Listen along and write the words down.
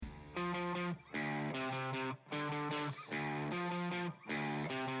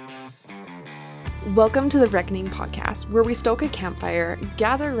Welcome to the Reckoning Podcast, where we stoke a campfire,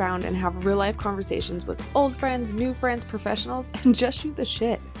 gather around, and have real-life conversations with old friends, new friends, professionals, and just shoot the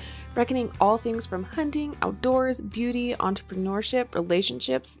shit. Reckoning all things from hunting, outdoors, beauty, entrepreneurship,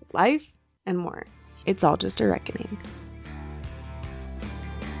 relationships, life, and more. It's all just a reckoning.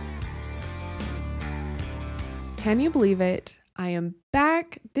 Can you believe it? I am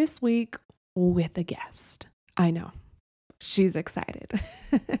back this week with a guest. I know. She's excited.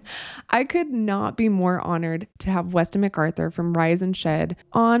 I could not be more honored to have Weston MacArthur from Rise and Shed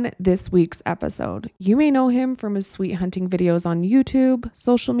on this week's episode. You may know him from his sweet hunting videos on YouTube,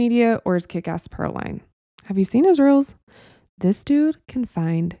 social media, or his kick-ass pearl line. Have you seen his reels? This dude can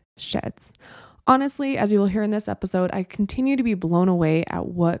find sheds. Honestly, as you will hear in this episode, I continue to be blown away at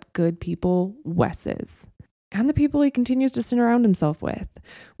what good people Wes is, and the people he continues to surround himself with.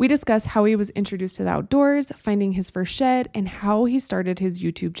 We discuss how he was introduced to the outdoors, finding his first shed, and how he started his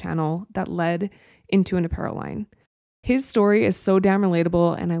YouTube channel that led into an apparel line. His story is so damn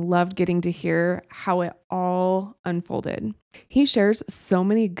relatable, and I loved getting to hear how it all unfolded. He shares so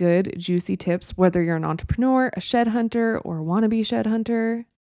many good, juicy tips, whether you're an entrepreneur, a shed hunter, or wannabe shed hunter.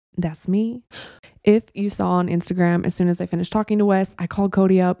 That's me. If you saw on Instagram, as soon as I finished talking to Wes, I called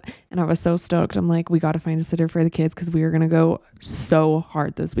Cody up and I was so stoked. I'm like, we got to find a sitter for the kids because we are going to go so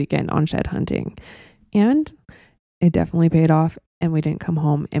hard this weekend on shed hunting. And it definitely paid off and we didn't come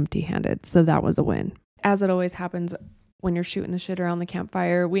home empty-handed. So that was a win. As it always happens when you're shooting the shit around the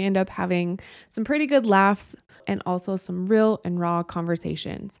campfire, we end up having some pretty good laughs and also some real and raw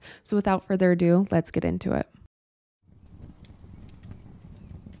conversations. So without further ado, let's get into it.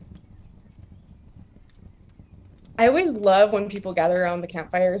 I always love when people gather around the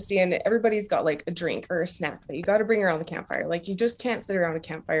campfire, seeing everybody's got like a drink or a snack that you got to bring around the campfire. Like you just can't sit around a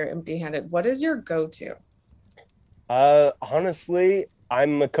campfire empty-handed. What is your go-to? Honestly,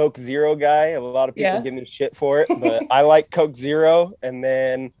 I'm a Coke Zero guy. A lot of people give me shit for it, but I like Coke Zero. And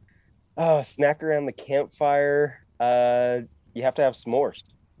then, snack around the campfire. You have to have s'mores.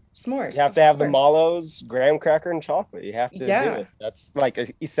 S'mores. You have to have the mallows, graham cracker, and chocolate. You have to do it. That's like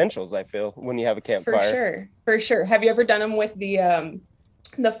essentials, I feel, when you have a campfire. For sure. Have you ever done them with the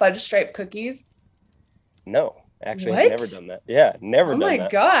fudge stripe cookies? No, actually, I've never done that. Yeah, never done that. Oh my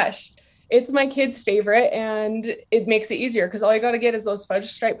gosh. It's my kid's favorite, and it makes it easier because all you got to get is those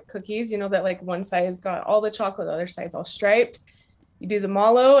fudge stripe cookies, you know, that like one side's got all the chocolate, the other side's all striped. You do the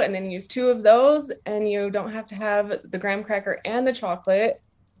mallow and then use 2 of those, and you don't have to have the graham cracker and the chocolate.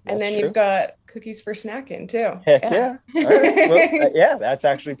 And then you've got cookies for snacking too. Heck yeah. All right. Well, yeah, that's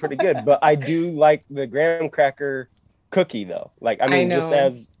actually pretty good. But I do like the graham cracker cookie though. Like, I mean, just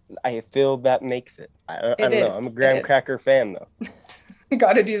as I feel that makes it. I don't know. I'm a graham cracker fan though. You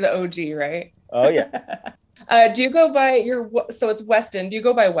got to do the OG, right? Oh yeah. Do you go by so it's Weston. Do you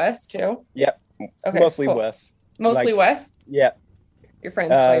go by Wes too? Yep. Okay, mostly cool. Wes. Mostly Wes? Yeah. Your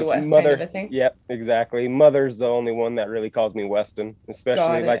friends call you Wes, Mother, kind of a thing? Yep, exactly. Mother's the only one that really calls me Weston,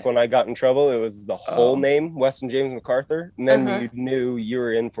 especially like when I got in trouble, it was the whole name, Weston James MacArthur, and then you knew you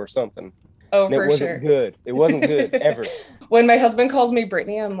were in for something. Oh, and for it sure. wasn't good. It wasn't good, ever. When my husband calls me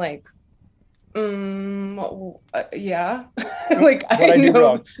Brittany, I'm like, yeah. Like, I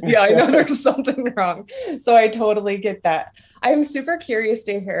know. Yeah, I know there's something wrong. So I totally get that. I'm super curious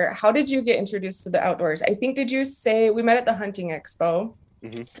to hear, how did you get introduced to the outdoors? I think, did you say we met at the hunting expo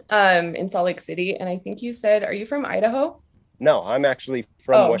in Salt Lake City? And I think you said, are you from Idaho? No, I'm actually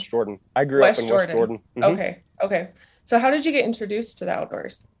from West Jordan. I grew up in West Jordan. Okay. So how did you get introduced to the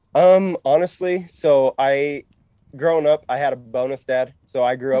outdoors? Honestly, so growing up, I had a bonus dad. So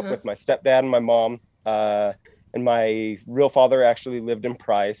I grew up with my stepdad and my mom, and my real father actually lived in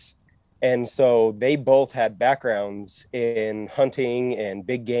Price. And so they both had backgrounds in hunting and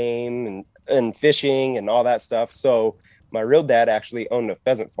big game and fishing and all that stuff. So my real dad actually owned a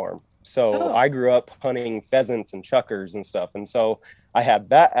pheasant farm. So I grew up hunting pheasants and chuckers and stuff. And so I had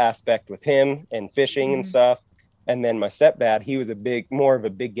that aspect with him and fishing and stuff. And then my stepdad, he was more of a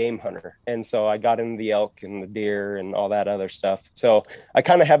big game hunter. And so I got into the elk and the deer and all that other stuff. So I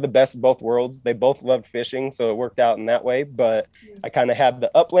kind of had the best of both worlds. They both loved fishing, so it worked out in that way. But I kind of had the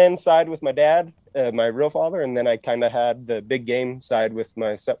upland side with my dad, my real father. And then I kind of had the big game side with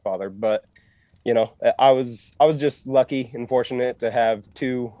my stepfather. But, you know, I was just lucky and fortunate to have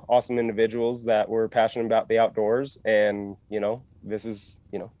 2 awesome individuals that were passionate about the outdoors. And, you know, this is,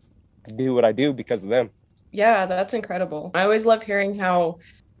 you know, I do what I do because of them. Yeah, that's incredible. I always love hearing how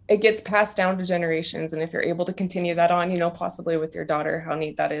it gets passed down to generations. And if you're able to continue that on, you know, possibly with your daughter, how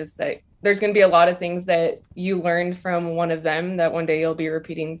neat that is, that there's going to be a lot of things that you learned from one of them that one day you'll be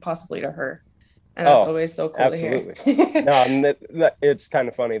repeating possibly to her. And that's Oh, always so cool to absolutely. hear. No, and it's kind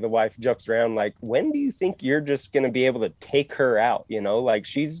of funny. The wife jokes around like, when do you think you're just going to be able to take her out? You know, like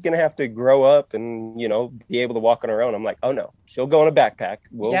she's going to have to grow up and, you know, be able to walk on her own. I'm like, oh no, she'll go in a backpack.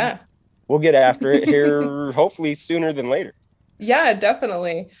 Yeah. We'll get after it here, hopefully sooner than later. Yeah,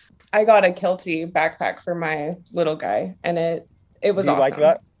 definitely. I got a Kilty backpack for my little guy, and it was Do you like awesome.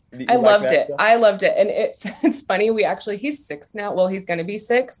 that? Do I you like loved that it. stuff? I loved it. And it's funny, he's 6 now. Well, he's gonna be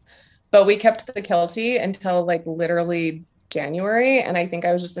 6, but we kept the Kilty until like literally January. And I think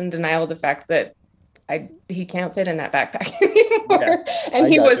I was just in denial of the fact that he can't fit in that backpack anymore. Yeah, And I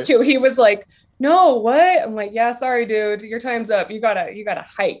he got was you. too. He was like, no, what? I'm like, yeah, sorry, dude. Your time's up. You gotta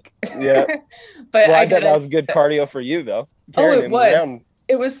hike. Yeah. But Well, I I bet did that it. was good cardio for you though. Oh, Carrying it him was. around.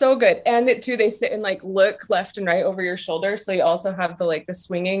 It was so good. And it too, they sit and like look left and right over your shoulder. So you also have the like the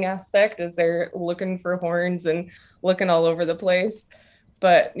swinging aspect as they're looking for horns and looking all over the place.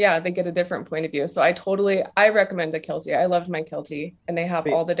 But yeah, they get a different point of view. So I recommend the Kilty. I loved my Kilty, and they have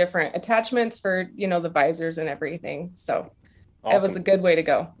See, all the different attachments for, the visors and everything. So it was a awesome. good way to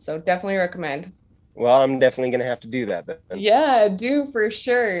go. So definitely recommend. Well, I'm definitely gonna have to do that then. Yeah, do for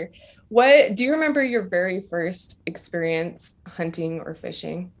sure. What do you remember your very first experience hunting or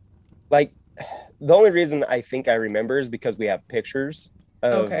fishing? Like the only reason I think I remember is because we have pictures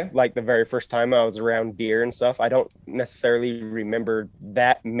of Okay. like the very first time I was around deer and stuff. I don't necessarily remember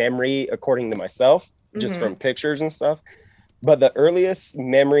that memory according to myself, just Mm-hmm. from pictures and stuff. But the earliest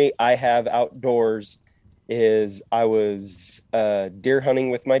memory I have outdoors is I was deer hunting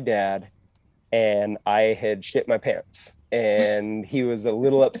with my dad, and I had shit my pants. And he was a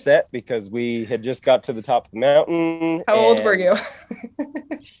little upset because we had just got to the top of the mountain. How old were and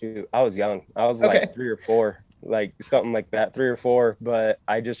you? Shoot, I was young. I was Okay. like 3 or 4, like something like that, 3 or 4. But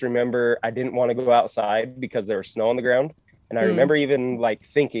I just remember I didn't want to go outside because there was snow on the ground. And I Mm. remember even like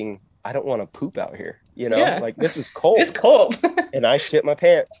thinking, I don't want to poop out here, Yeah. like this is cold. It's cold. And I shit my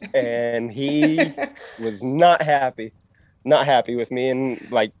pants. And he was not happy with me. And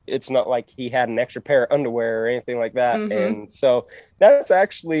like, it's not like he had an extra pair of underwear or anything like that. Mhm. And so that's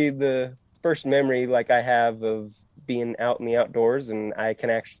actually the first memory like I have of being out in the outdoors. And I can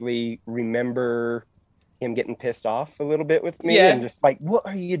actually remember him getting pissed off a little bit with me. Yeah. And just like, what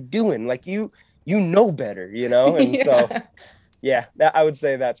are you doing? Like you know better, and so Yeah. yeah, that I would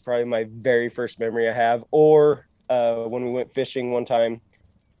say that's probably my very first memory I have. Or when we went fishing one time,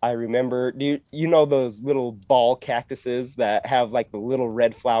 I remember, do you know those little ball cactuses that have like the little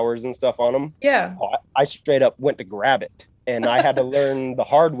red flowers and stuff on them? Yeah. Oh, I straight up went to grab it, and I had to learn the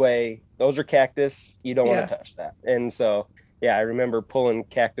hard way. Those are cactus. You don't Yeah. want to touch that. And so, yeah, I remember pulling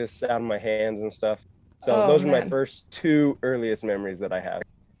cactus out of my hands and stuff. So Oh, those are my man. first 2 earliest memories that I have.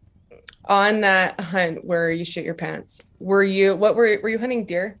 On that hunt where you shit your pants, were you hunting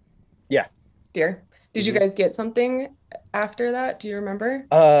deer? Yeah. Deer. Did you Mhm. guys get something after that? Do you remember?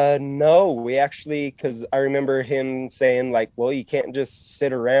 No, we actually, because I remember him saying like, well, you can't just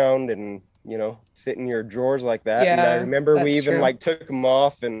sit around and sit in your drawers like that. And I Yeah, remember we that's even true. like took them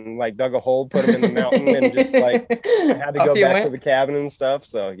off and like dug a hole, put them in the mountain, and just like had to Off go you back to went. the cabin and stuff.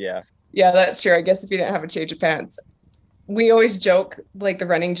 So yeah. Yeah, that's true. I guess if you didn't have a change of pants. We always joke, like the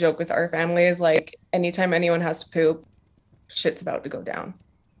running joke with our family is like anytime anyone has to poop, shit's about to go down.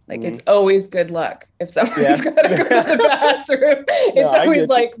 Like it's always good luck if someone's Yeah. got to go to the bathroom. No, It's I always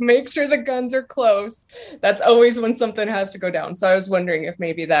get you. like make sure the guns are close. That's always when something has to go down. So I was wondering if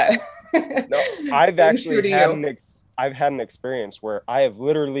maybe that. No, I've rings actually true to had you. I've had an experience where I have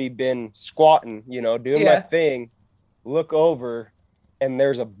literally been squatting, doing my Yeah. thing, look over, and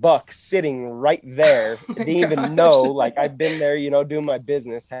there's a buck sitting right there. Oh my Didn't even gosh. know, like I've been there, doing my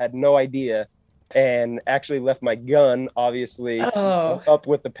business, had no idea, and actually left my gun, obviously, Oh. up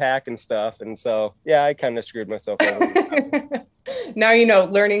with the pack and stuff. And so, yeah, I kind of screwed myself over. with that one. Now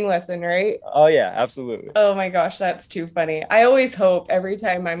learning lesson, right? Oh yeah, absolutely. Oh my gosh, that's too funny. I always hope every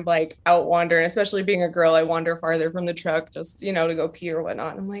time I'm like out wandering, especially being a girl, I wander farther from the truck just, to go pee or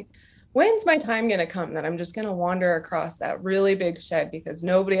whatnot. I'm like, when's my time going to come that I'm just going to wander across that really big shed because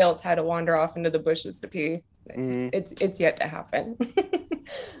nobody else had to wander off into the bushes to pee? Mhm. It's yet to happen.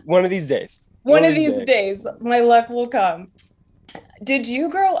 One of these days. One of these days, my luck will come. Did you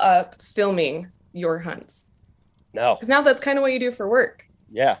grow up filming your hunts? No. Because now that's kind of what you do for work.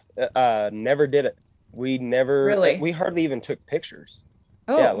 Yeah. Never did it. We never Really? we hardly even took pictures.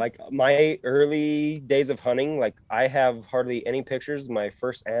 Oh, Yeah, like my early days of hunting, like I have hardly any pictures of my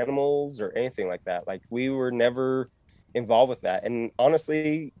first animals or anything like that. Like we were never involved with that. And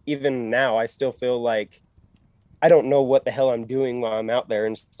honestly, even now I still feel like I don't know what the hell I'm doing while I'm out there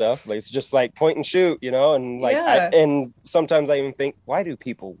and stuff. Like, it's just like point and shoot, you know? And like, Yeah. and sometimes I even think, why do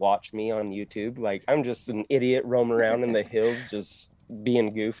people watch me on YouTube? Like, I'm just an idiot roaming around in the hills, just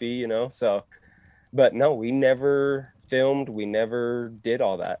being goofy, you know? So, but no, we never filmed. We never did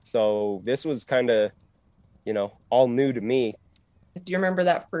all that. So this was kind of, you know, all new to me. Do you remember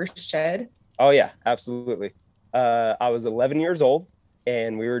that first shed? Oh yeah, absolutely. I was 11 years old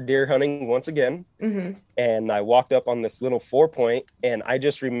and we were deer hunting once again. Mm-hmm. And I walked up on this little 4-point and I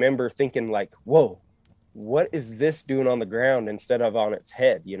just remember thinking like, whoa, what is this doing on the ground instead of on its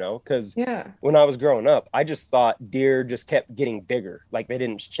head, you know? Because Yeah. when I was growing up, I just thought deer just kept getting bigger. Like they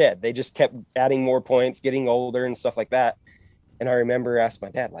didn't shed. They just kept adding more points, getting older and stuff like that. And I remember asking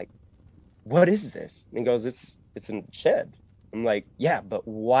my dad, like, what is this? And he goes, it's a shed. I'm like, yeah, but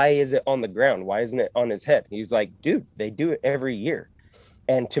why is it on the ground? Why isn't it on his head? He's like, dude, they do it every year.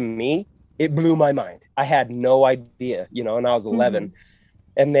 And to me, it blew my mind. I had no idea, you know, and I was 11. Mm-hmm.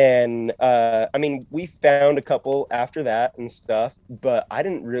 And then, I mean, we found a couple after that and stuff, but I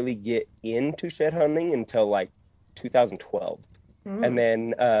didn't really get into shed hunting until like 2012. Mm-hmm. And then,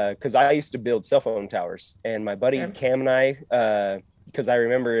 because I used to build cell phone towers, and my buddy Cam and I, because I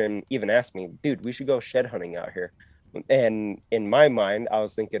remember him even asked me, dude, we should go shed hunting out here. And in my mind, I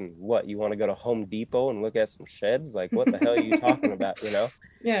was thinking, what, you want to go to Home Depot and look at some sheds? Like, what the hell are you talking about? You know?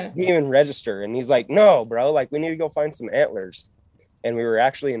 Yeah. He didn't even register. And he's like, no, bro, like we need to go find some antlers. And we were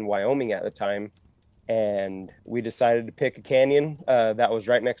actually in Wyoming at the time. And we decided to pick a canyon that was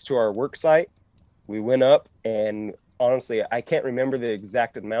right next to our work site. We went up, and honestly, I can't remember the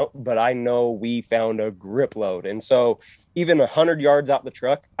exact amount, but I know we found a grip load. And so even 100 yards out the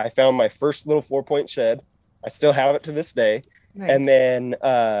truck, I found my first little 4-point shed. I still have it to this day. Nice. And then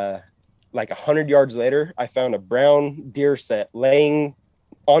like 100 yards later, I found a brown deer set laying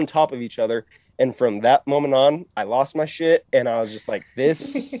on top of each other. And from that moment on, I lost my shit. And I was just like,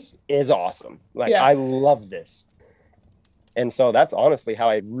 this is awesome. Like, Yeah. I love this. And so that's honestly how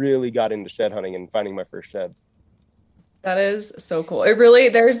I really got into shed hunting and finding my first sheds. That is so cool. It really,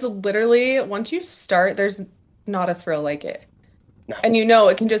 there's literally, once you start, there's not a thrill like it. No. And you know,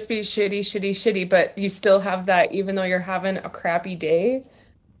 it can just be shitty, but you still have that, even though you're having a crappy day,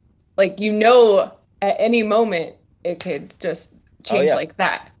 like, you know, at any moment it could just change yeah. like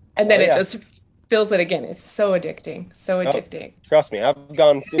that. And then Oh, it yeah. just feels it again. It's so addicting, so addicting. Trust me, I've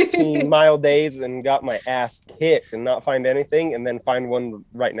gone 15-mile days and got my ass kicked and not find anything, and then find one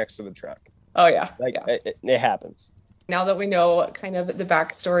right next to the truck. Oh yeah. Like, Yeah. it happens. Now that we know kind of the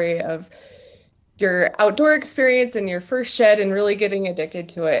backstory of your outdoor experience and your first shed and really getting addicted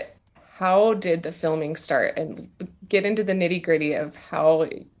to it, how did the filming start? And get into the nitty-gritty of how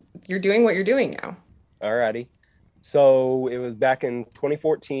you're doing what you're doing now. Alrighty. So it was back in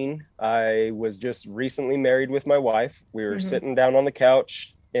 2014. I was just recently married with my wife. We were sitting down on the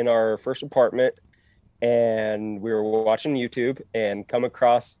couch in our first apartment, and we were watching YouTube and come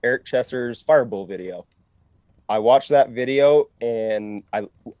across Eric Chesser's Firebull video. I watched that video and I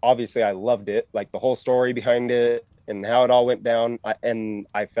loved it, like the whole story behind it and how it all went down. And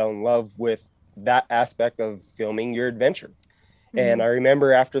I fell in love with that aspect of filming your adventure. And I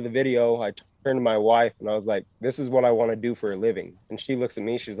remember after the video, I turned to my wife and I was like, this is what I want to do for a living. And she looks at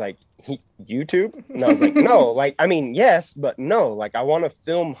me, she's like, YouTube? And I was like, no, like, I mean, yes, but no, like, I want to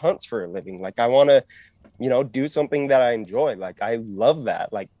film hunts for a living. Like, I want to, you know, do something that I enjoy. Like, I love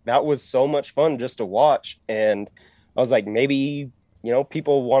that. Like, that was so much fun just to watch. And I was like, maybe, you know,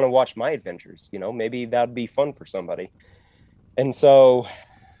 people want to watch my adventures, you know, maybe that'd be fun for somebody. And so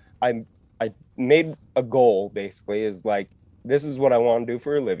I made a goal, basically, is like, this is what I want to do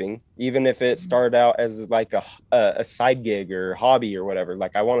for a living, even if it started out as like a side gig or hobby or whatever.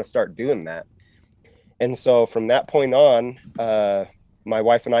 Like, I want to start doing that. And so from that point on, my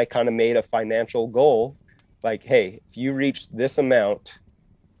wife and I kind of made a financial goal, like, hey, if you reach this amount,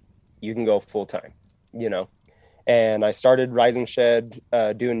 you can go full time, you know. And I started Rising Shed,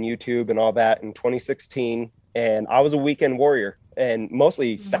 doing YouTube and all that in 2016. And I was a weekend warrior, and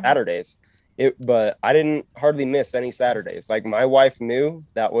mostly Saturdays. But I didn't hardly miss any Saturdays. Like, my wife knew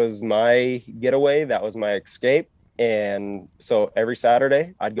that was my getaway, that was my escape. And so every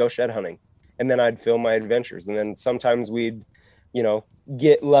Saturday I'd go shed hunting, and then I'd film my adventures. And then sometimes we'd, you know,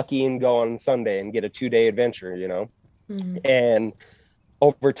 get lucky and go on Sunday and get a 2-day adventure, you know. And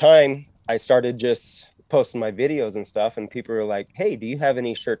over time I started just posting my videos and stuff, and people were like, hey, do you have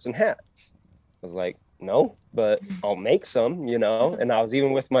any shirts and hats? I was like, no, but I'll make some, you know. And I was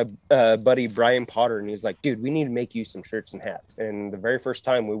even with my buddy Brian Potter, and he was like, dude, we need to make you some shirts and hats. And the very first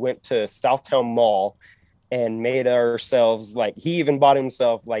time we went to Southtown Mall and made ourselves, like, he even bought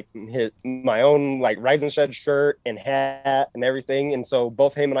himself like my own like Rise and Shed shirt and hat and everything. And so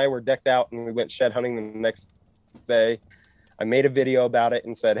both him and I were decked out and we went shed hunting the next day. I made a video about it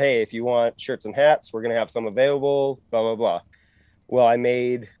and said, hey, if you want shirts and hats, we're going to have some available, blah, blah, blah. Well, I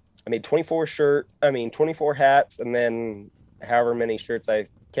made 24 hats, and then however many shirts, I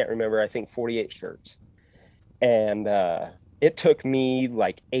can't remember, I think 48 shirts. And it took me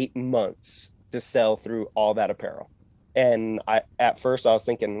like 8 months to sell through all that apparel. And at first I was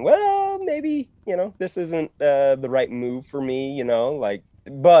thinking, well, maybe, this isn't the right move for me, like,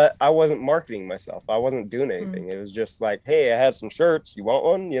 but I wasn't marketing myself. I wasn't doing anything. It was just like, hey, I had some shirts. You want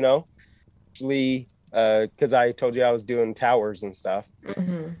one? Actually, because I told you I was doing towers and stuff.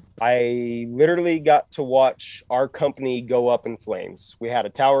 I literally got to watch our company go up in flames. We had a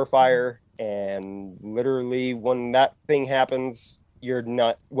tower fire, and literally when that thing happens, you're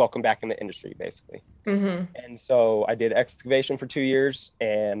not welcome back in the industry, basically. And so I did excavation for 2 years,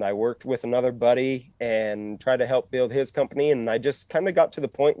 and I worked with another buddy and tried to help build his company. And I just kind of got to the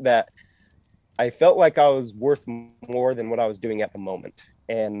point that I felt like I was worth more than what I was doing at the moment.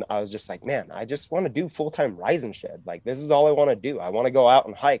 And I was just like, man, I just want to do full-time Rise and Shed. Like, this is all I want to do. I want to go out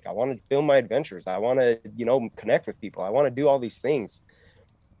and hike. I want to film my adventures. I want to, connect with people. I want to do all these things.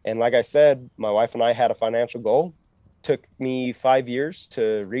 And like I said, my wife and I had a financial goal. Took me 5 years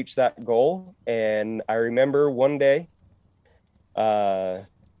to reach that goal. And I remember one day I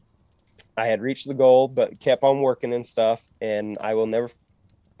had reached the goal, but kept on working and stuff. And I will never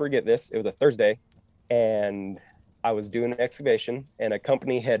forget this. It was a Thursday, and I was doing an excavation, and a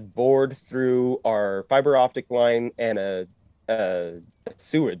company had bored through our fiber optic line and a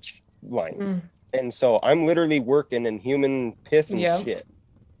sewage line. And so I'm literally working in human piss and shit.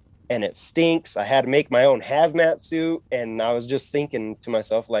 And it stinks. I had to make my own hazmat suit. And I was just thinking to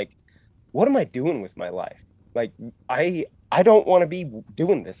myself, like, what am I doing with my life? Like, I don't want to be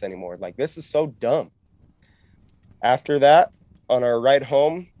doing this anymore. Like, this is so dumb. After that, on our ride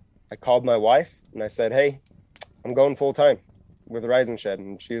home, I called my wife and I said, hey, I'm going full time with Rise and Shed.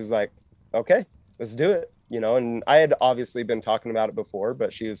 And she was like, okay, let's do it. And I had obviously been talking about it before,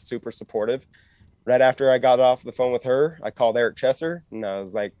 but she was super supportive. Right after I got off the phone with her, I called Eric Chesser and I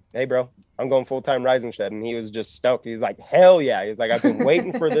was like, hey, bro, I'm going full time Rise and Shed. And he was just stoked. He was like, hell yeah. He was like, I've been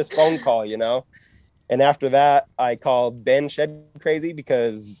waiting for this phone call, And after that, I called Ben Shed Crazy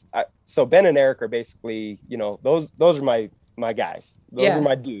because so Ben and Eric are basically, those are my guys. Those are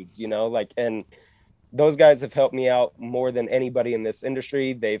my dudes, and those guys have helped me out more than anybody in this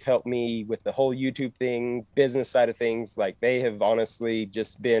industry. They've helped me with the whole YouTube thing, business side of things. Like, they have honestly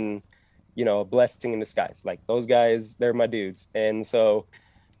just been, a blessing in disguise. Like, those guys, they're my dudes. And so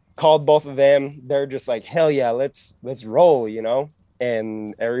called both of them. They're just like, hell yeah, let's roll,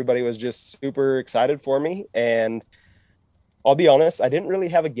 and everybody was just super excited for me. And I'll be honest, I didn't really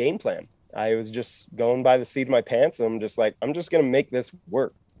have a game plan. I was just going by the seat of my pants. And I'm just like, I'm just going to make this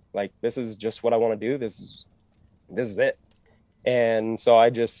work. Like, this is just what I want to do. This is it. And so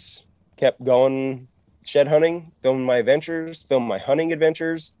I just kept going shed hunting, filming my adventures, filming my hunting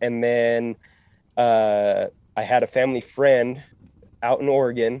adventures. And then I had a family friend out in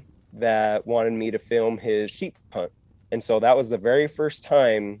Oregon that wanted me to film his sheep hunt. And so that was the very first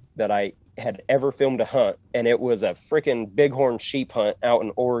time that I had ever filmed a hunt. And it was a freaking bighorn sheep hunt out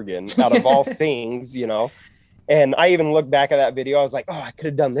in Oregon, out of all things, And I even looked back at that video. I was like, oh, I could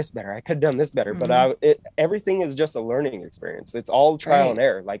have done this better. I could have done this better. But everything is just a learning experience. It's all trial and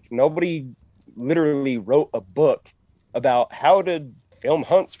error. Like, nobody literally wrote a book about how to film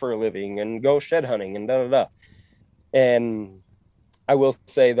hunts for a living and go shed hunting and da. And I will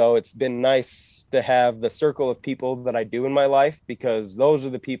say, though, it's been nice to have the circle of people that I do in my life, because those are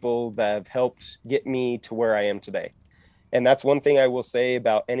the people that have helped get me to where I am today. And that's one thing I will say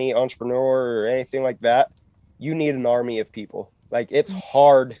about any entrepreneur or anything like that. You need an army of people. Like, it's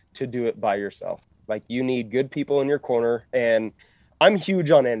hard to do it by yourself. Like, you need good people in your corner. And I'm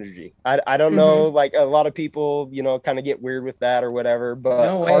huge on energy. I don't know, like, a lot of people, kind of get weird with that or whatever, but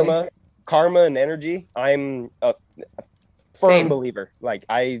no karma and energy, I'm a firm believer. Like,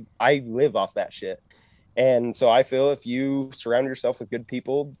 I live off that shit. And so I feel if you surround yourself with good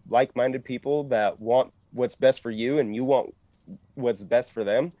people, like-minded people that want what's best for you and you want what's best for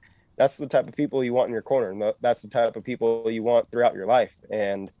them, that's the type of people you want in your corner. And that's the type of people you want throughout your life.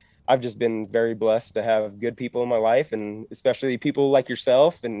 And I've just been very blessed to have good people in my life, and especially people like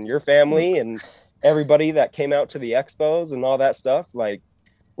yourself and your family and everybody that came out to the expos and all that stuff. Like,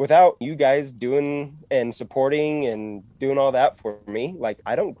 without you guys doing and supporting and doing all that for me, like,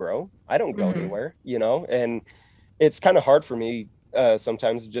 I don't grow. I don't go anywhere, and it's kind of hard for me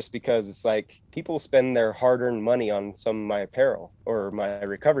sometimes, just because it's like people spend their hard-earned money on some of my apparel or my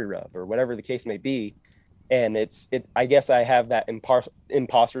recovery rub or whatever the case may be. And I guess I have that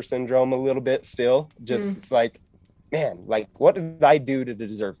imposter syndrome a little bit still. Just It's like, man, like, what did I do to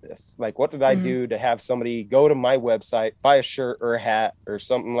deserve this? Like, what did I do to have somebody go to my website, buy a shirt or a hat or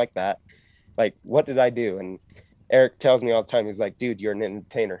something like that? Like, what did I do? And Eric tells me all the time, he's like, dude, you're an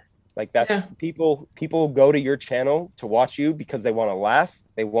entertainer. Like, that's people go to your channel to watch you because they want to laugh.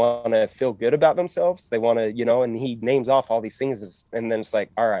 They want to feel good about themselves. They want to, and he names off all these things. And then it's like,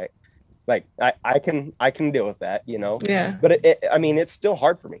 all right, like I can deal with that, Yeah. But it's still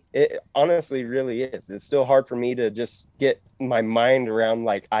hard for me. It honestly really is. It's still hard for me to just get my mind around,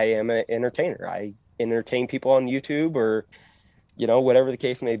 like, I am an entertainer. I entertain people on YouTube or, whatever the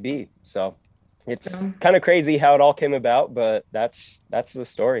case may be. So it's kind of crazy how it all came about, but that's the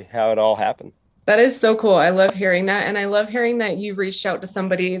story, how it all happened. That is so cool. I love hearing that. And I love hearing that you reached out to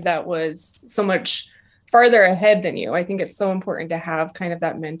somebody that was so much farther ahead than you. I think it's so important to have kind of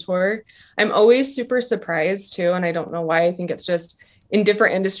that mentor. I'm always super surprised too. And I don't know why. I think it's just in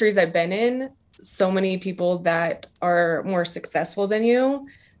different industries I've been in, so many people that are more successful than you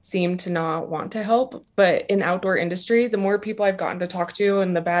seem to not want to help. But in outdoor industry, the more people I've gotten to talk to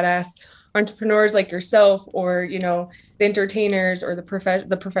and the badass entrepreneurs like yourself, or, the entertainers or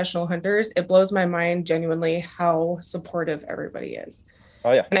the professional hunters, it blows my mind genuinely how supportive everybody is.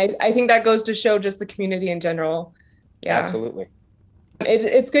 Oh yeah. And I think that goes to show just the community in general. Yeah, absolutely.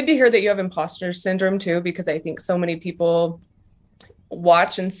 It's good to hear that you have imposter syndrome too, because I think so many people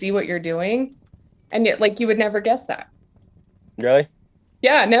watch and see what you're doing, and yet, like, you would never guess that. Really?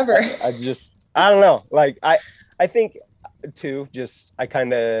 Yeah, never. I don't know. Like, I think too, just I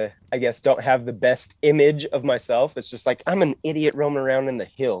kind of, I guess, don't have the best image of myself. It's just like, I'm an idiot roaming around in the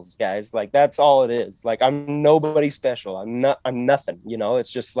hills, guys. Like, that's all it is. Like, I'm nobody special. I'm nothing,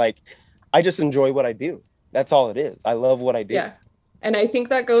 It's just like, I just enjoy what I do. That's all it is. I love what I do. Yeah. And I think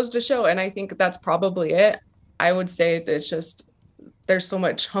that goes to show, and I think that's probably it. I would say that it's just, there's so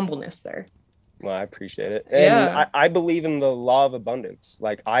much humbleness there. Well, I appreciate it. And I believe in the law of abundance.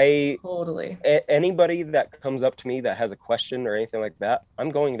 Like, totally. Anybody that comes up to me that has a question or anything like that, I'm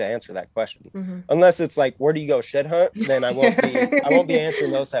going to answer that question. Unless it's like, where do you go shed hunt? Then I won't be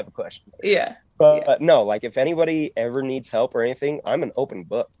answering those type of questions. Yeah. But no, like, if anybody ever needs help or anything, I'm an open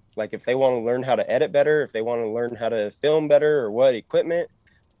book. Like, if they want to learn how to edit better, if they want to learn how to film better or what equipment,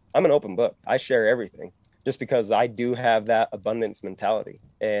 I'm an open book. I share everything, just because I do have that abundance mentality.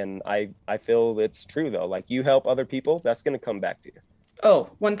 And I feel it's true though. Like, you help other people, that's going to come back to you. Oh,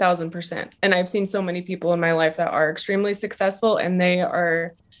 1000%. And I've seen so many people in my life that are extremely successful, and they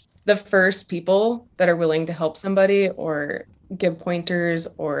are the first people that are willing to help somebody or give pointers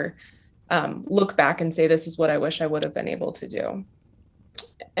or look back and say, this is what I wish I would have been able to do.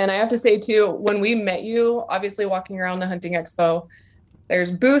 And I have to say too, when we met you, obviously walking around the hunting expo,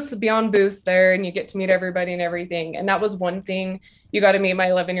 there's booths beyond booths there, and you get to meet everybody and everything. And that was one thing. You got to meet my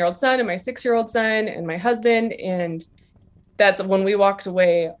 11-year-old son and my 6-year-old son and my husband. And that's when we walked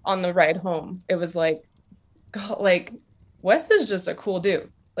away on the ride home. It was like, God, like, Wes is just a cool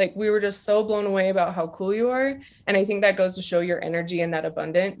dude. Like, we were just so blown away about how cool you are. And I think that goes to show your energy and that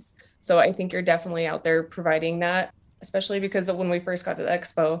abundance. So I think you're definitely out there providing that, especially because when we first got to the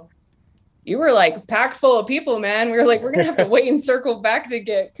expo, you were like packed full of people, man. We were like, we're going to have to wait and circle back to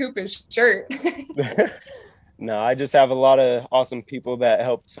get Coop's shirt. No, I just have a lot of awesome people that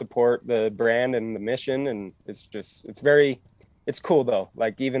help support the brand and the mission. And it's cool though.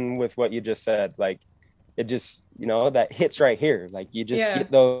 Like, even with what you just said, like, it just, that hits right here. Like, you just get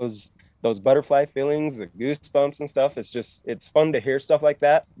those butterfly feelings, the goosebumps and stuff. It's fun to hear stuff like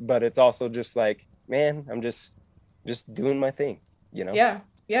that, but it's also just like, man, I'm just doing my thing,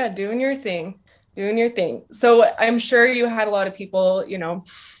 Yeah, doing your thing. So I'm sure you had a lot of people,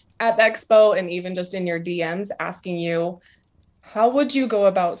 at the expo and even just in your DMs asking you, how would you go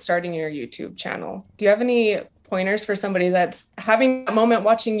about starting your YouTube channel? Do you have any pointers for somebody that's having a moment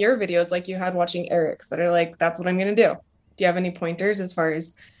watching your videos like you had watching Eric's, that are like, that's what I'm going to do? Do you have any pointers as far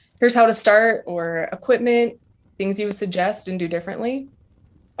as here's how to start, or equipment, things you would suggest and do differently?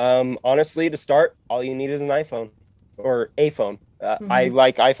 Honestly, to start, all you need is an iPhone or a phone. I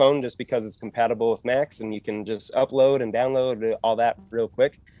like iPhone just because it's compatible with Macs and you can just upload and download all that real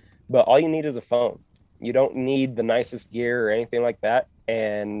quick. But all you need is a phone. You don't need the nicest gear or anything like that.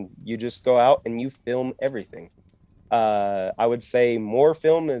 And you just go out and you film everything. I would say more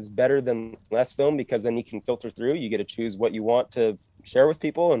film is better than less film, because then you can filter through. You get to choose what you want to share with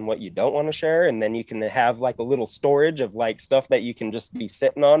people and what you don't want to share. And then you can have like a little storage of like stuff that you can just be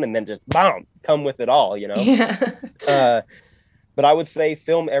sitting on and then just come with it all, Yeah. But I would say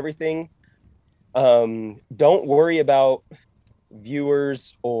film everything. Don't worry about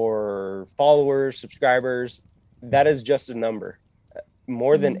viewers or followers, subscribers. That is just a number.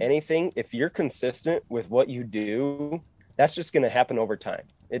 More than anything, if you're consistent with what you do, that's just going to happen over time.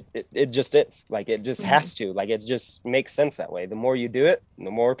 It just is. Like, it just has to. Like, it just makes sense that way. The more you do it,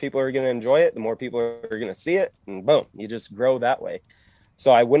 the more people are going to enjoy it, the more people are going to see it, and boom, you just grow that way.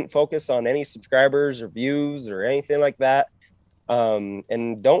 So I wouldn't focus on any subscribers or views or anything like that.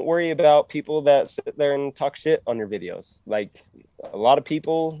 And don't worry about people that sit there and talk shit on your videos. Like, a lot of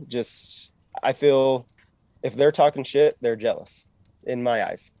people just, I feel if they're talking shit, they're jealous in my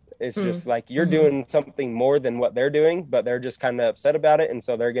eyes. It's just like, you're doing something more than what they're doing, but they're just kind of upset about it. And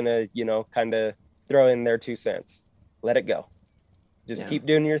so they're going to, you know, kind of throw in their 2 cents. Let it go. Just keep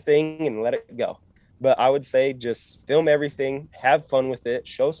doing your thing and let it go. But I would say just film everything, have fun with it,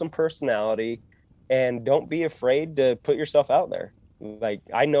 show some personality, and don't be afraid to put yourself out there. Like,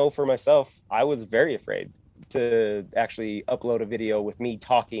 I know for myself, I was very afraid to actually upload a video with me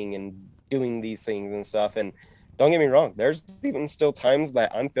talking and doing these things and stuff. And don't get me wrong, there's even still times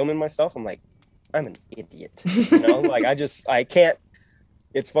that I'm filming myself, I'm like, I'm an idiot, you know. Like, I can't.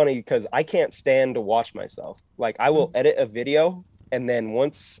 It's funny because I can't stand to watch myself. Like, I will edit a video, and then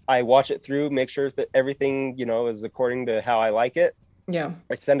once I watch it through, make sure that everything, you know, is according to how I like it,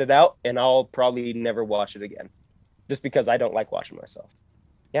 I send it out, and I'll probably never watch it again, just because I don't like watching myself.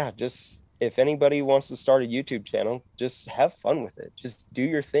 Just, if anybody wants to start a YouTube channel, just have fun with it. Just do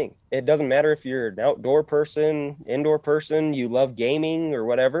your thing. It doesn't matter if you're an outdoor person, indoor person, you love gaming or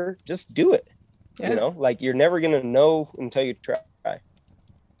whatever, just do it. You know, like, you're never going to know until you try.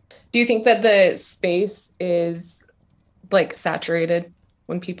 Do you think that the space is like saturated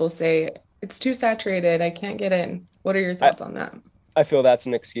when people say it's too saturated, I can't get in? What are your thoughts on that? I feel that's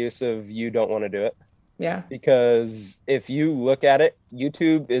an excuse of you don't want to do it. Yeah. Because if you look at it,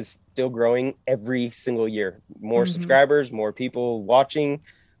 YouTube is still growing every single year. More subscribers, more people watching.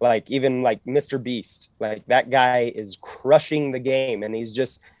 Like, even like Mr. Beast, like, that guy is crushing the game. And he's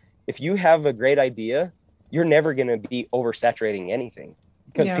just, if you have a great idea, you're never going to be oversaturating anything,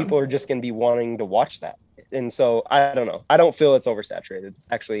 because people are just going to be wanting to watch that. And so I don't know. I don't feel it's oversaturated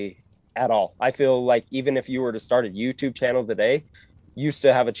actually at all. I feel like even if you were to start a YouTube channel today, you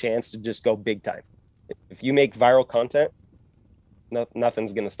still have a chance to just go big time. If you make viral content,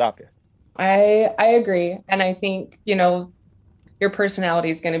 nothing's going to stop you. I agree. And I think, you know, your personality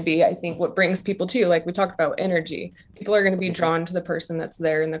is going to be, I think, what brings people to you. Like we talked about, energy. People are going to be drawn to the person that's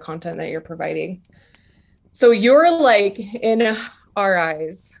there in the content that you're providing. So you're like, in our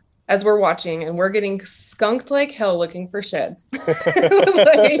eyes, as we're watching, and we're getting skunked like hell looking for sheds. Like,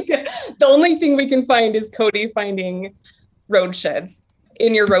 the only thing we can find is Cody finding road sheds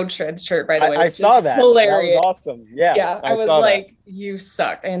in your road shed shirt, by the way. I saw that. Hilarious. That was awesome. Yeah. I was like, that. You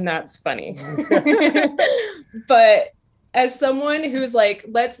suck. And that's funny. But as someone who's like,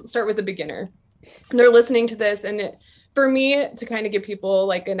 let's start with the beginner. They're listening to this. And for me, to kind of give people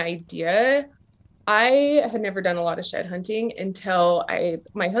like an idea, I had never done a lot of shed hunting until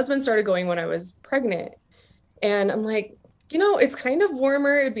my husband started going when I was pregnant. And I'm like, you know, it's kind of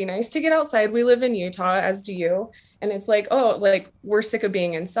warmer. It'd be nice to get outside. We live in Utah, as do you. And it's like, oh, like, we're sick of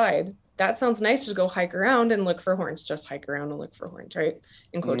being inside. That sounds nice to go hike around and look for horns. Just hike around and look for horns, right?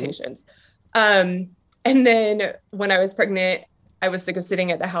 In quotations. And then when I was pregnant, I was sick of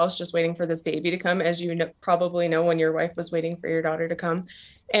sitting at the house just waiting for this baby to come, as you probably know, when your wife was waiting for your daughter to come.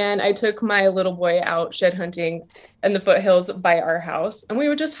 And I took my little boy out shed hunting in the foothills by our house, and we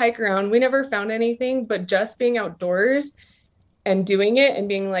would just hike around. We never found anything, but just being outdoors and doing it and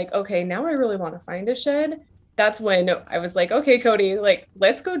being like, okay, now I really want to find a shed. That's when I was like, okay, Cody, like,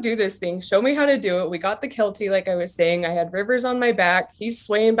 let's go do this thing. Show me how to do it. We got the Kelty, like I was saying. I had Rivers on my back. He's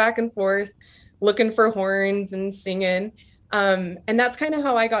swaying back and forth, looking for horns and singing. And that's kind of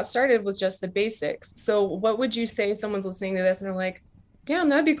how I got started with just the basics. So what would you say if someone's listening to this and they're like, damn,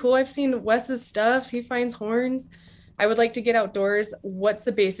 that'd be cool. I've seen Wes's stuff. He finds horns. I would like to get outdoors. What's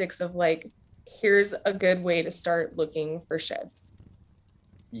the basics of, like, here's a good way to start looking for sheds?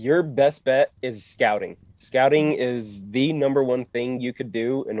 Your best bet is scouting. Scouting is the number one thing you could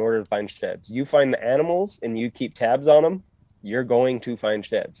do in order to find sheds. You find the animals and you keep tabs on them, you're going to find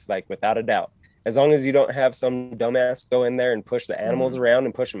sheds, like, without a doubt. As long as you don't have some dumbass go in there and push the animals around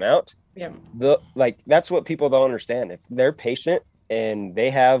and push them out. Yeah. That's what people don't understand. If they're patient and they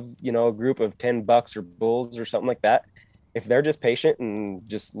have, you know, a group of 10 bucks or bulls or something like that, if they're just patient and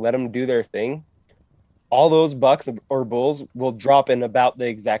just let them do their thing, all those bucks or bulls will drop in about the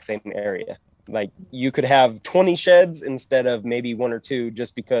exact same area. Like, you could have 20 sheds instead of maybe 1 or 2,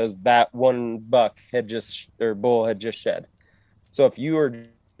 just because that one buck had just, or bull had just shed. So if you are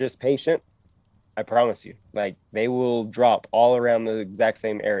just patient, I promise you, like they will drop all around the exact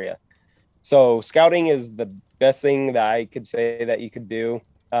same area. So scouting is the best thing that I could say that you could do.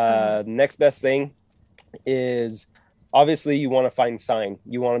 Next best thing is obviously you want to find sign.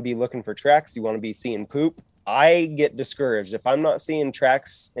 You want to be looking for tracks. You want to be seeing poop. I get discouraged if I'm not seeing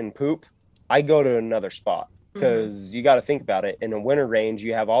tracks and poop. I go to another spot because you got to think about it. In a winter range,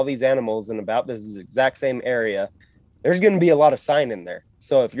 you have all these animals in about this exact same area. There's going to be a lot of sign in there.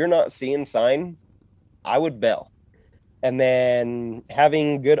 So if you're not seeing sign, I would bail. And then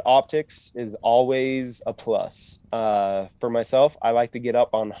having good optics is always a plus. For myself, I like to get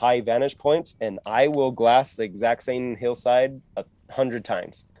up on high vantage points and I will glass the exact same hillside 100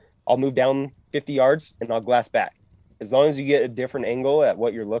 times. I'll move down 50 yards and I'll glass back. As long as you get a different angle at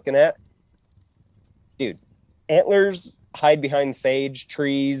what you're looking at, dude, antlers hide behind sage,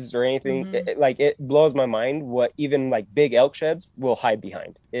 trees, or anything. It blows my mind what even like big elk sheds will hide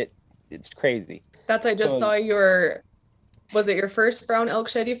behind. It's crazy. I just saw was it your first brown elk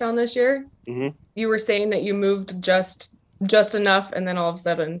shed you found this year? Mm-hmm. You were saying that you moved just enough and then all of a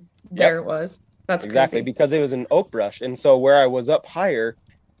sudden there it was. That's exactly crazy. Because it was an oak brush. And so where I was up higher,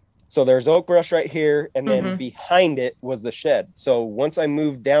 so there's oak brush right here, and then behind it was the shed. So once I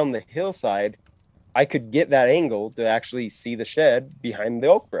moved down the hillside, I could get that angle to actually see the shed behind the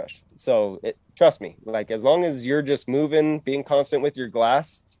oak brush. So trust me, like as long as you're just moving, being constant with your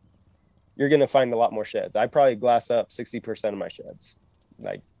glass, you're going to find a lot more sheds. I probably glass up 60% of my sheds.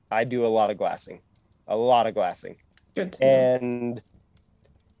 Like I do a lot of glassing. Good to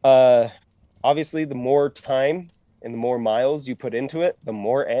know. Obviously the more time and the more miles you put into it, the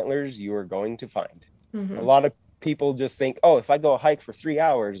more antlers you are going to find. A lot of people just think, oh, if I go a hike for 3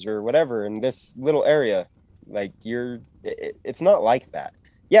 hours or whatever in this little area, like it's not like that.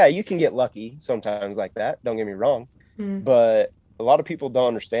 Yeah, you can get lucky sometimes like that. Don't get me wrong. But a lot of people don't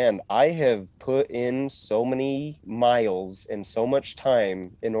understand. I have put in so many miles and so much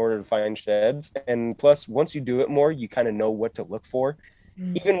time in order to find sheds. And plus, once you do it more, you kind of know what to look for.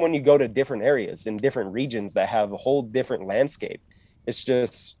 Even when you go to different areas in different regions that have a whole different landscape, it's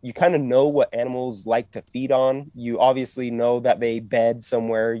just, you kind of know what animals like to feed on. You obviously know that they bed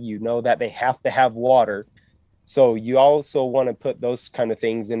somewhere. You know that they have to have water. So you also want to put those kind of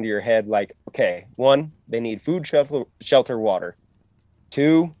things into your head. Like, okay, 1, they need food, shelter, water.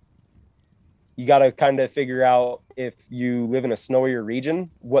 2, you got to kind of figure out if you live in a snowier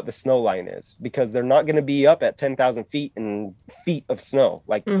region, what the snow line is, because they're not going to be up at 10,000 feet and feet of snow.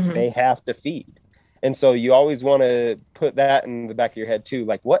 Like they have to feed. And so you always want to put that in the back of your head too.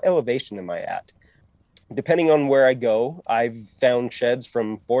 Like, what elevation am I at? Depending on where I go, I've found sheds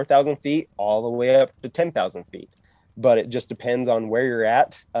from 4,000 feet all the way up to 10,000 feet. But it just depends on where you're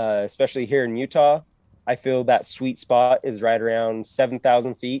at, especially here in Utah. I feel that sweet spot is right around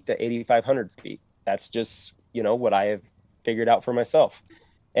 7,000 feet to 8,500 feet. That's just, what I have figured out for myself.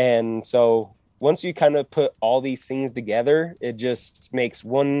 And so once you kind of put all these things together, it just makes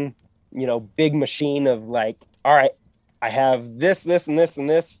one, big machine of like, all right, I have this, and this, and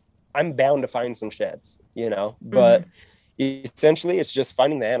this. I'm bound to find some sheds, but essentially it's just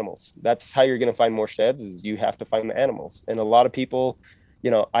finding the animals. That's how you're going to find more sheds, is you have to find the animals. And a lot of people,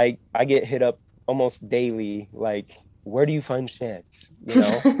 I get hit up almost daily, like, where do you find sheds?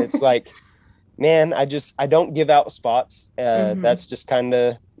 It's like, man, I don't give out spots. That's just kind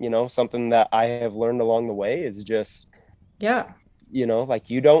of, something that I have learned along the way, is just, like,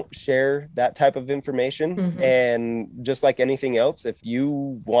 you don't share that type of information. And just like anything else, if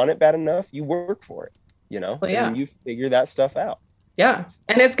you want it bad enough, you work for it, and you figure that stuff out. Yeah.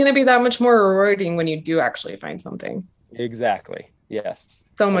 And it's going to be that much more rewarding when you do actually find something. Exactly.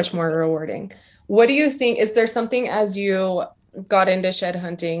 Yes. So much more rewarding. What do you think? Is there something as you got into shed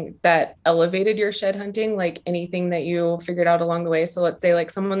hunting that elevated your shed hunting? Like anything that you figured out along the way? So let's say like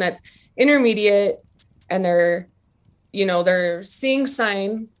someone that's intermediate and they're seeing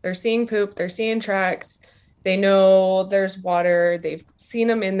sign, they're seeing poop, they're seeing tracks. They know there's water. They've seen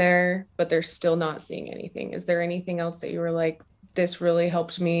them in there, but they're still not seeing anything. Is there anything else that you were like, this really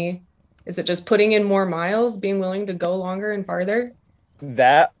helped me? Is it just putting in more miles, being willing to go longer and farther?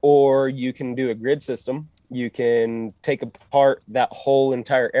 That, or you can do a grid system. You can take apart that whole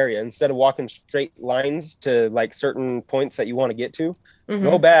entire area. Instead of walking straight lines to like certain points that you want to get to,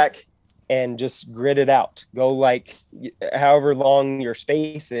 go back and just grid it out. Go like however long your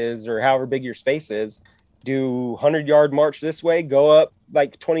space is or however big your space is. Do 100-yard march this way, go up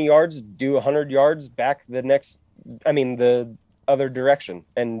like 20 yards, do 100 yards back the other direction.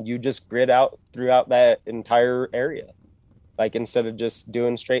 And you just grid out throughout that entire area. Like instead of just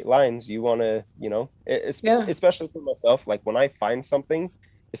doing straight lines, you want to, especially for myself, like when I find something,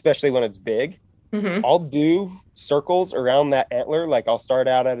 especially when it's big, Mm-hmm. I'll do circles around that antler. Like I'll start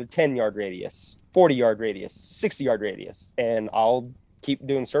out at a 10-yard radius, 40-yard radius, 60-yard radius, and I'll keep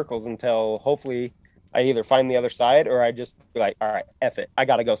doing circles until hopefully I either find the other side or I just be like, all right, F it. I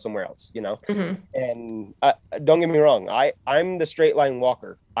got to go somewhere else, Mm-hmm. And don't get me wrong. I'm the straight line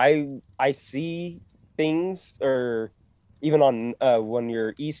walker. I see things, or even on when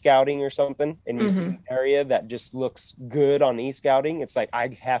you're e-scouting or something and you see Mm-hmm. an area that just looks good on e-scouting, it's like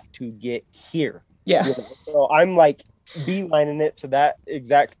I have to get here. Yeah. So I'm like beelining it to that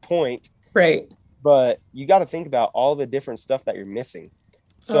exact point. Right. But you got to think about all the different stuff that you're missing.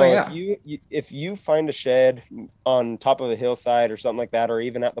 So if you find a shed on top of a hillside or something like that, or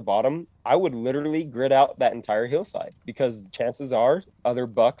even at the bottom, I would literally grid out that entire hillside, because chances are other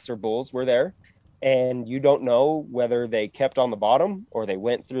bucks or bulls were there, and you don't know whether they kept on the bottom or they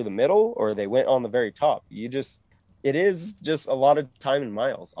went through the middle or they went on the very top. It is just a lot of time and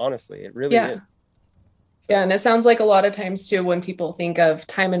miles. Honestly, it really is. So. Yeah. And it sounds like a lot of times too, when people think of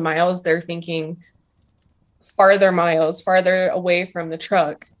time and miles, they're thinking farther away from the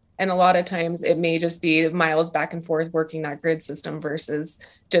truck. And a lot of times it may just be miles back and forth working that grid system versus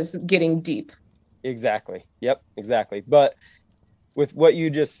just getting deep. Exactly. Yep, exactly. But with what you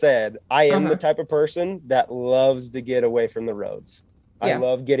just said, I am the type of person that loves to get away from the roads. I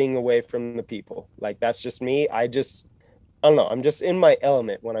love getting away from the people. Like that's just me. I don't know. I'm just in my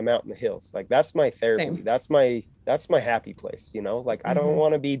element when I'm out in the hills. Like that's my therapy. Same. That's my happy place, Like I don't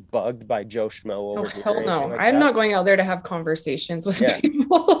want to be bugged by Joe Schmo over here. Hell no. Like I'm not going out there to have conversations with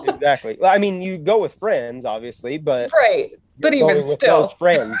people. Exactly. Well, I mean, you go with friends, obviously, but right. But even with still, those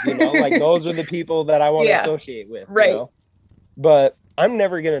friends, like those are the people that I want to associate with. Right. But I'm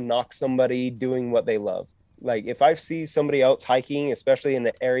never gonna knock somebody doing what they love. Like if I see somebody else hiking, especially in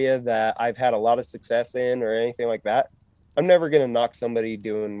the area that I've had a lot of success in or anything like that, I'm never going to knock somebody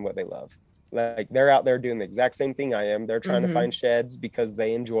doing what they love. Like they're out there doing the exact same thing I am. They're trying to find sheds because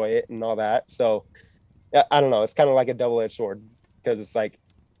they enjoy it and all that. So I don't know. It's kind of like a double-edged sword, because it's like,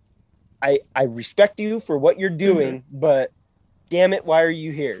 I respect you for what you're doing, but damn it, why are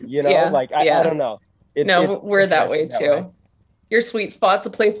you here? I don't know. We're that way too. Your sweet spot's a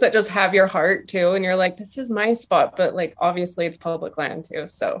place that just have your heart too. And you're like, this is my spot, but like, obviously it's public land too.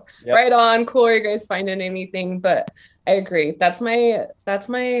 So right on. Cool. Are you guys finding anything? But I agree. That's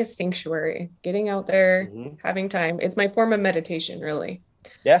my sanctuary, getting out there, having time. It's my form of meditation, really.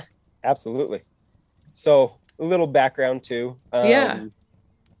 Yeah, absolutely. So a little background too. My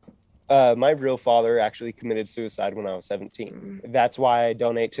real father actually committed suicide when I was 17. That's why I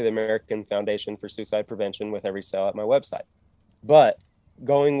donate to the American Foundation for Suicide Prevention with every sale at my website. But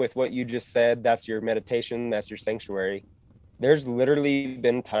going with what you just said, that's your meditation, that's your sanctuary. There's literally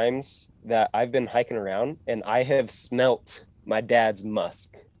been times that I've been hiking around and I have smelt my dad's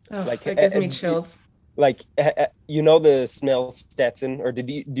musk. Oh, like that gives me chills. Like, the smell Stetson, or do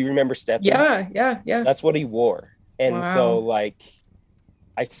you remember Stetson? Yeah. That's what he wore. And so like,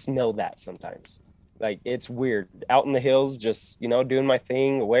 I smell that sometimes. Like it's weird out in the hills, just, doing my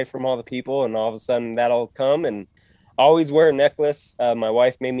thing away from all the people. And all of a sudden that'll come, and I always wear a necklace. My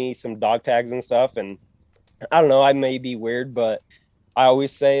wife made me some dog tags and stuff. And I don't know, I may be weird, but I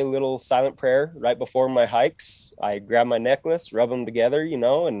always say a little silent prayer right before my hikes. I grab my necklace, rub them together,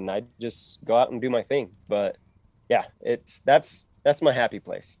 and I just go out and do my thing. But yeah, that's my happy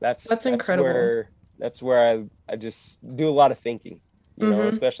place. That's incredible. That's where I just do a lot of thinking,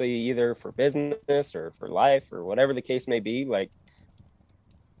 especially either for business or for life or whatever the case may be. Like,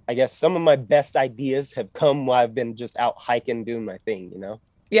 I guess some of my best ideas have come while I've been just out hiking, doing my thing,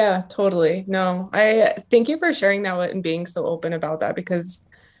 Yeah, totally. No, I thank you for sharing that and being so open about that, because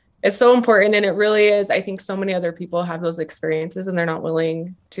it's so important. And it really is. I think so many other people have those experiences and they're not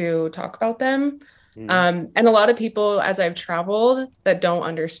willing to talk about them. And a lot of people, as I've traveled, that don't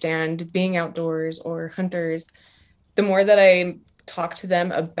understand being outdoors or hunters, the more that I talk to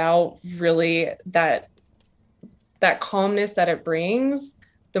them about really that calmness that it brings,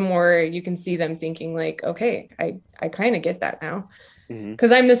 the more you can see them thinking like, okay, I kind of get that now.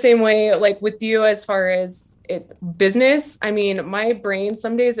 Because I'm the same way, like with you, as far as business. I mean, my brain,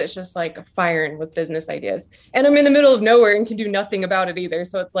 some days it's just like firing with business ideas, and I'm in the middle of nowhere and can do nothing about it either.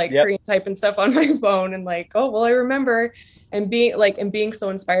 So it's like typing stuff on my phone and like, oh, well, I remember, and being so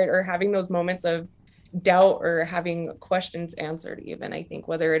inspired, or having those moments of doubt or having questions answered, even, I think,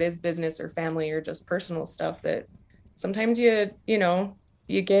 whether it is business or family or just personal stuff, that sometimes you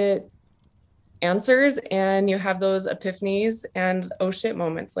get answers and you have those epiphanies and oh shit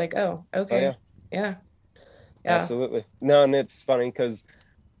moments, like, oh, okay. Yeah. Yeah. Absolutely. No, and it's funny because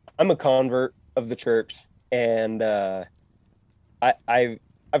I'm a convert of the church, and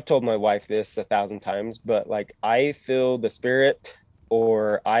I've told my wife this 1,000 times, but like I feel the spirit,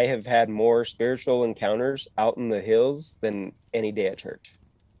 or I have had more spiritual encounters out in the hills than any day at church.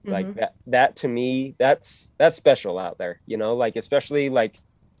 Like Mhm. that to me, that's special out there, you know, like especially like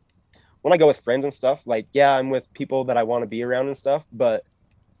when I go with friends and stuff, like yeah, I'm with people that I want to be around and stuff, but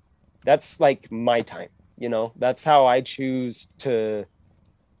that's like my time, you know, that's how I choose to,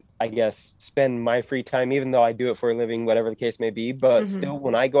 I guess, spend my free time, even though I do it for a living, whatever the case may be. But Mhm. still,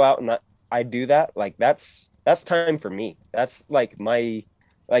 when I go out and I do that, like that's time for me. That's like my,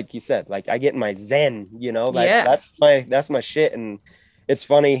 like you said, like I get my zen, you know, like Yeah. that's my shit. And it's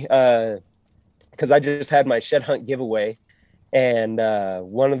funny, because I just had my shed hunt giveaway, and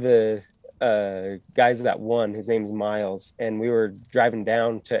one of the guys that won, his name's Miles, and we were driving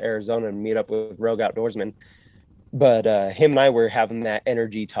down to Arizona and meet up with Rogue Outdoorsman, but him and I were having that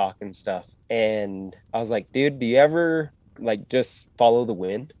energy talk and stuff, and I was like, dude, do you ever like just follow the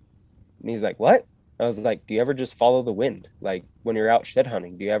wind? And he's like, what? I was like, do you ever just follow the wind, like when you're out shed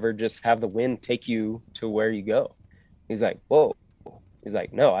hunting? Do you ever just have the wind take you to where you go? He's like, whoa. He's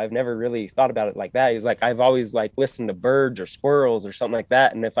like, no, I've never really thought about it like that. He's like, I've always like listened to birds or squirrels or something like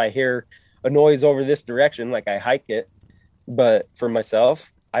that, and if I hear a noise over this direction, like I hike it. But for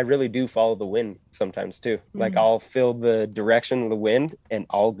myself, I really do follow the wind sometimes too. Like Mhm. I'll feel the direction of the wind and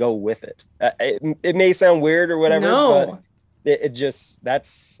I'll go with it. It may sound weird or whatever, but No. it just,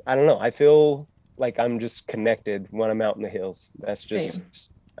 that's, I don't know. I feel like I'm just connected when I'm out in the hills. That's Same. just,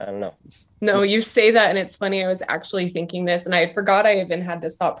 I don't know. No, you say that, and it's funny. I was actually thinking this, and I forgot I even had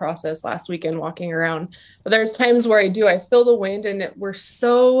this thought process last weekend walking around. But there's times where I feel the wind, and we're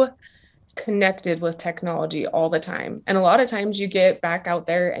so connected with technology all the time. And a lot of times you get back out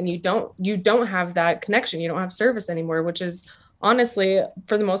there and you don't have that connection. You don't have service anymore, which is honestly,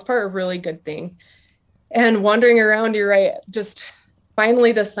 for the most part, a really good thing. And wandering around, you're right, just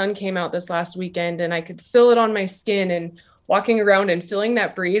finally the sun came out this last weekend and I could feel it on my skin, and walking around and feeling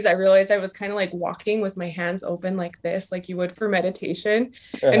that breeze, I realized I was kind of like walking with my hands open like this, like you would for meditation,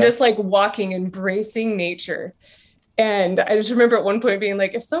 and Uh-huh. just like walking, embracing nature. And I just remember at one point being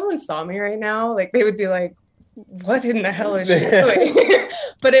like, if someone saw me right now, like they would be like, what in the hell is she doing?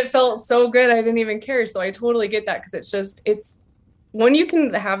 But it felt so good. I didn't even care. So I totally get that, because it's when you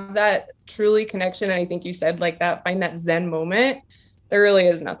can have that truly connection. And I think you said like that, find that Zen moment, there really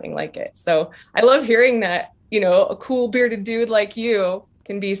is nothing like it. So I love hearing that, a cool bearded dude like you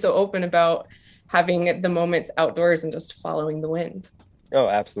can be so open about having the moments outdoors and just following the wind. Oh,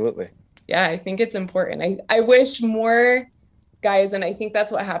 absolutely. Yeah, I think it's important. I wish more guys, and I think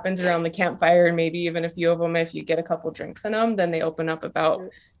that's what happens around the campfire, and maybe even a few of them, if you get a couple drinks in them, then they open up about,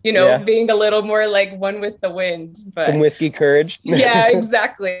 Yeah. being a little more like one with the wind. Some But whiskey courage. yeah,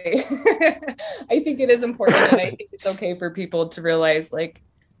 exactly. I think it is important, and I think it's okay for people to realize, like,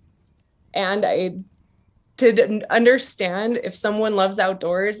 and I to understand if someone loves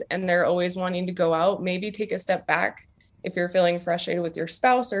outdoors and they're always wanting to go out, maybe take a step back. If you're feeling frustrated with your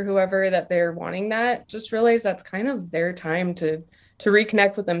spouse or whoever that they're wanting that, just realize that's kind of their time to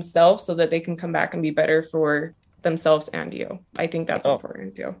reconnect with themselves so that they can come back and be better for themselves and you. I think that's Oh,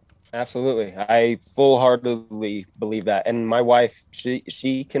 important too. absolutely. I full-heartedly believe that. And my wife,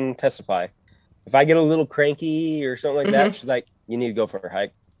 she can testify. If I get a little cranky or something like that, Mhm. she's like, you need to go for a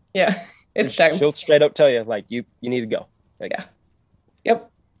hike. Yeah, it's time. She'll straight up tell you, like, you need to go. Like, Yeah. Yep.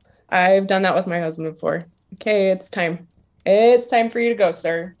 I've done that with my husband before. Okay, it's time. It's time for you to go,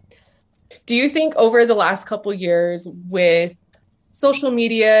 sir. Do you think over the last couple years with social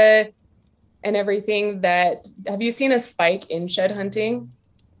media and everything, that have you seen a spike in shed hunting?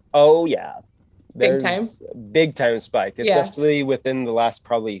 oh yeah, Big time. there's a big time spike, Yeah. especially within the last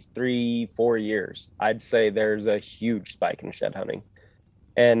probably 3-4 years. I'd say there's a huge spike in shed hunting.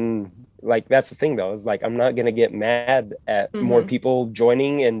 And like that's the thing though, is like I'm not gonna get mad at more Mm-hmm. people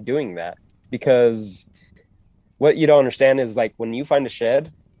joining and doing that, because what you don't understand is like when you find a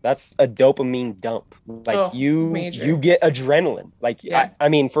shed, that's a dopamine dump. Like Oh, you major. get adrenaline. Like Yeah. I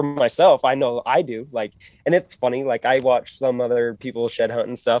mean for myself, I know I do. Like, and it's funny, like I watch some other people shed hunt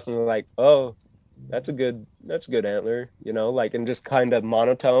and stuff and they're like, oh, that's a good antler, you know, like, and just kind of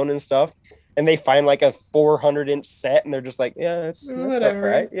monotone and stuff. And they find like a 400-inch set and they're just like, yeah, that's all Whatever.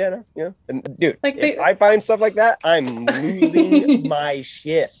 right. Yeah, no, yeah. And dude, Like if I find stuff like that, I'm losing my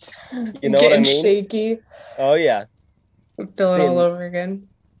shit. You know what I getting mean? shaky, Oh yeah. feeling all Seeing, over again.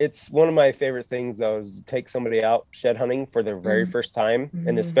 it's one of my favorite things though, is to take somebody out shed hunting for their very first time, and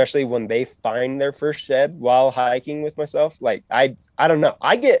Mm-hmm. especially when they find their first shed while hiking with myself. Like I don't know,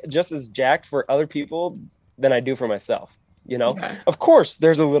 I get just as jacked for other people than I do for myself. You know, Yeah. of course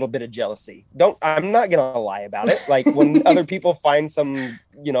there's a little bit of jealousy. I'm not going to lie about it. Like when other people find some,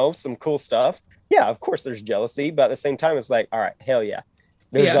 you know, some cool stuff. Yeah, of course there's jealousy, but at the same time, it's like, all right, hell yeah,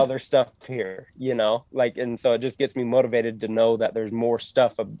 there's other stuff here, you know, like, and so it just gets me motivated to know that there's more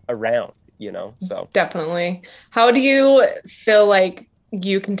stuff around, you know, so. Definitely. How do you feel like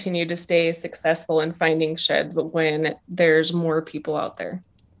you continue to stay successful in finding sheds when there's more people out there?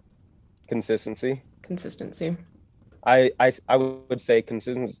 Consistency. I would say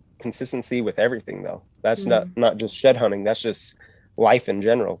consistency with everything though. That's not just shed hunting. That's just life in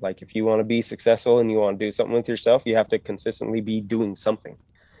general. Like if you want to be successful and you want to do something with yourself, you have to consistently be doing something.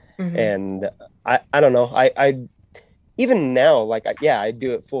 And I don't know. I even now, like, I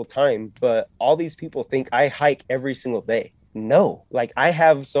do it full time, but all these people think I hike every single day. No, like I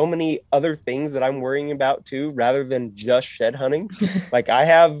have so many other things that I'm worrying about too, rather than just shed hunting. Like I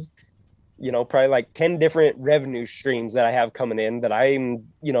have, you know, probably like 10 different revenue streams that I have coming in that I'm,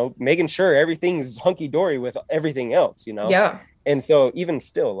 you know, making sure everything's hunky dory with everything else, you know? Yeah. And so even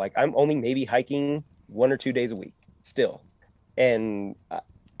still, like I'm only maybe hiking 1 or 2 days a week still. And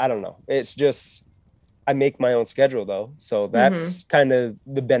I don't know. It's just, I make my own schedule though. So that's kind of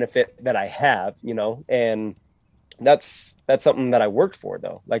the benefit that I have, you know, and that's something that I worked for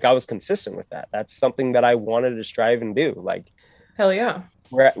though. Like I was consistent with that. That's something that I wanted to strive and do. Like, hell yeah.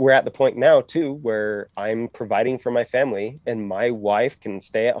 We're at the point now too where I'm providing for my family and my wife can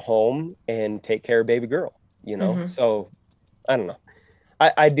stay at home and take care of baby girl, you know? So I don't know.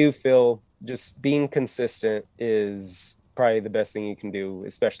 I do feel just being consistent is probably the best thing you can do,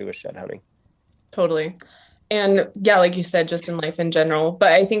 especially with shed hunting. Totally. And yeah, like you said, just in life in general.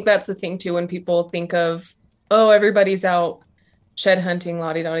 But I think that's the thing too, when people think of, oh, everybody's out shed hunting,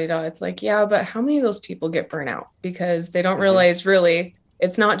 la-di-da-di-da. It's like, yeah, but how many of those people get burnt out? Because they don't realize really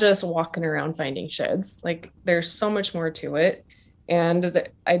it's not just walking around finding sheds. Like there's so much more to it. And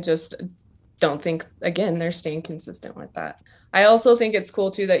I just don't think, again, they're staying consistent with that. I also think it's cool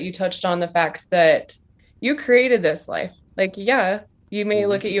too that you touched on the fact that you created this life. Like, yeah, you may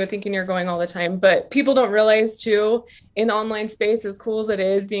look at you thinking you're going all the time, but people don't realize too, in the online space, as cool as it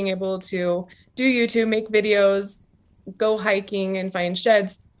is, being able to do YouTube, make videos, go hiking and find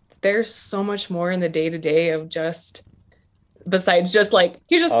sheds, there's so much more in the day-to-day of just, besides just like,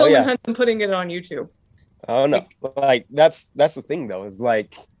 he's just filming hunts and putting it on YouTube. Oh no, like that's the thing though, is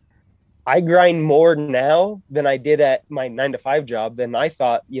like, I grind more now than I did at my 9-to-5 job than I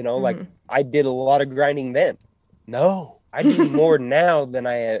thought, you know, like I did a lot of grinding then. No, I do more now than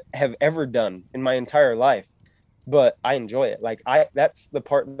I have ever done in my entire life, but I enjoy it. Like that's the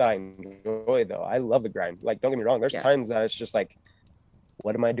part that I enjoy though. I love the grind. Like, don't get me wrong. There's times that it's just like,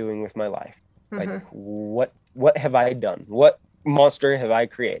 what am I doing with my life? Like what have I done? What monster have I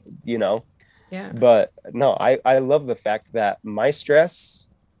created? You know? Yeah. But no, I love the fact that my stress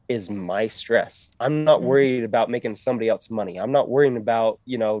is my stress. I'm not worried about making somebody else money. I'm not worrying about,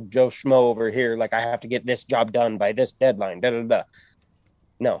 you know, Joe Schmo over here. Like I have to get this job done by this deadline.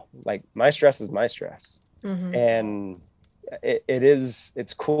 No, like my stress is my stress. And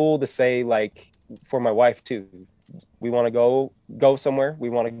it's cool to say, like, for my wife too, we want to go somewhere. We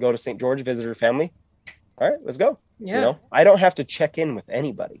want to go to St. George, visit her family. All right, let's go. Yeah. You know, I don't have to check in with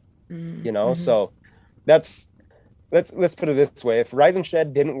anybody, you know? So let's put it this way. If Rise and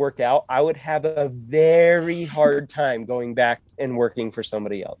Shed didn't work out, I would have a very hard time going back and working for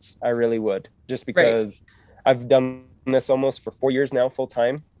somebody else. I really would, just because I've done this almost for 4 years now, full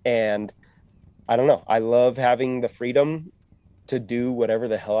time. And I don't know. I love having the freedom to do whatever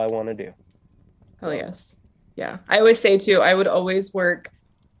the hell I want to do. Oh, yes. Yeah. I always say too, I would always work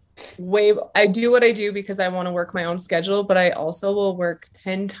I do what I do because I want to work my own schedule, but I also will work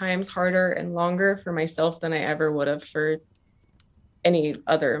 10 times harder and longer for myself than I ever would have for any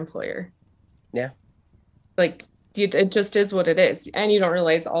other employer. Yeah. Like it just is what it is. And you don't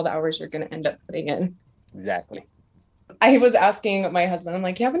realize all the hours you're going to end up putting in. Exactly. I was asking my husband, I'm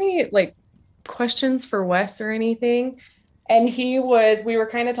like, you have any like questions for Wes or anything? And we were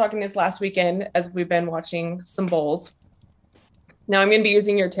kind of talking this last weekend as we've been watching some bowls. Now I'm going to be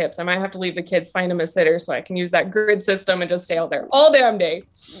using your tips. I might have to leave the kids, find them a sitter so I can use that grid system and just stay out there all damn day.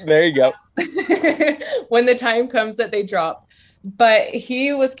 There you go. When the time comes that they drop. But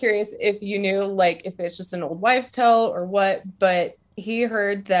he was curious if you knew, like, if it's just an old wives' tale or what, but he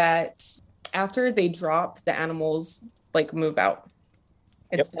heard that after they drop, the animals like move out.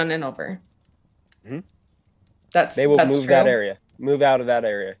 It's done and over. They will move true. that area, move out of that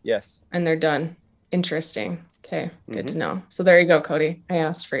area. Yes. And they're done. Interesting. Okay, good to know. So there you go, Cody. I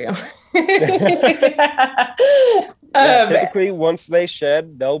asked for you. Typically, once they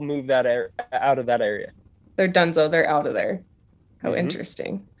shed, they'll move that out of that area. They're donezo. They're out of there. How Mhm.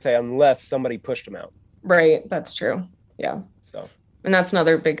 interesting. Say unless somebody pushed them out. Right. That's true. Yeah. So And that's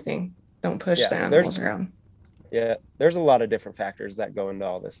another big thing. Don't push Yeah, the animals around. yeah, there's a lot of different factors that go into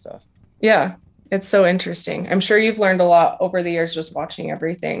all this stuff. Yeah. It's so interesting. I'm sure you've learned a lot over the years just watching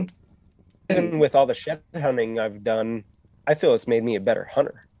everything. Even with all the shed hunting I've done, I feel it's made me a better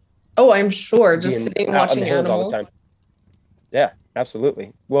hunter. Oh, I'm sure. Just Being sitting and out in watching the hills animals. Yeah,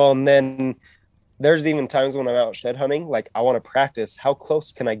 absolutely. Well, and then there's even times when I'm out shed hunting, like I want to practice how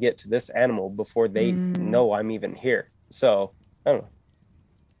close can I get to this animal before they know I'm even here. So I don't know.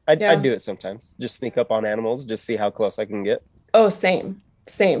 I do it sometimes. Just sneak up on animals, just see how close I can get. Oh, same.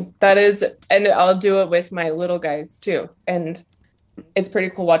 That is, and I'll do it with my little guys too. And it's pretty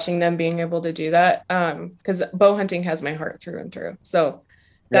cool watching them being able to do that. Because bow hunting has my heart through and through. So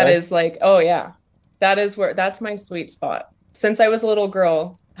that Really? is like, oh yeah, that's my sweet spot. Since I was a little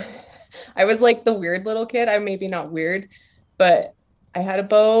girl, I was like the weird little kid. I'm maybe not weird, but I had a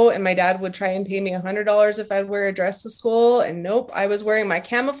bow and my dad would try and pay me $100 if I'd wear a dress to school. And nope, I was wearing my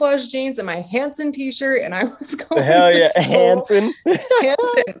camouflage jeans and my Hanson t-shirt and I was going Hell to yeah, school. Hanson.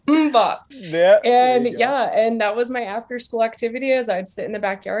 Hanson, mbop. Yeah. And there you go. yeah, and that was my after school activity is I'd sit in the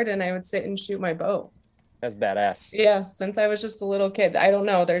backyard and I would sit and shoot my bow. That's badass. Yeah, since I was just a little kid. I don't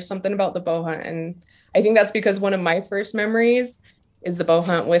know. There's something about the bow hunt. And I think that's because one of my first memories is the bow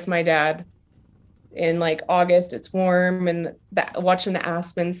hunt with my dad. In like August, it's warm and watching the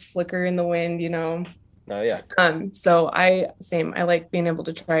aspens flicker in the wind, Oh yeah. So I like being able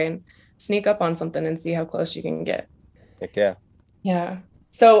to try and sneak up on something and see how close you can get. Heck yeah. Yeah.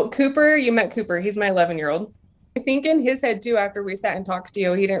 So Cooper, you met Cooper. He's my 11-year-old. I think in his head too, after we sat and talked to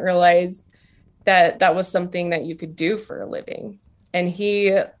you, he didn't realize that was something that you could do for a living. And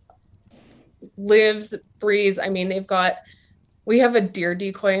he lives, breathes. I mean, we have a deer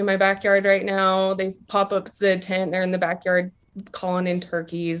decoy in my backyard right now. They pop up the tent. They're in the backyard calling in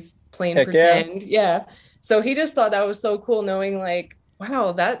turkeys, playing Heck pretend. Yeah. So he just thought that was so cool knowing like,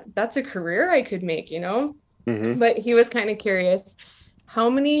 wow, that's a career I could make, Mhm. But he was kind of curious. How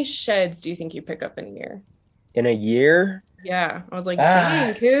many sheds do you think you pick up in a year? In a year? Yeah. I was like,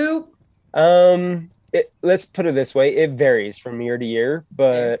 dang, Coop. Let's put it this way. It varies from year to year,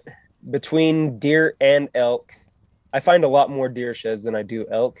 but between deer and elk, I find a lot more deer sheds than I do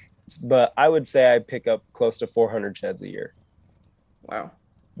elk, but I would say I pick up close to 400 sheds a year. Wow.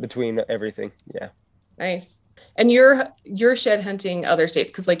 Between everything. Yeah. Nice. And you're shed hunting other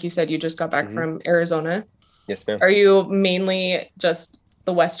states because like you said, you just got back Mhm. from Arizona. Yes, ma'am. Are you mainly just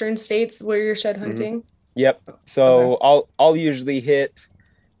the Western states where you're shed hunting? Yep. So I'll usually hit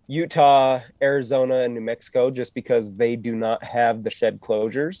Utah, Arizona, and New Mexico just because they do not have the shed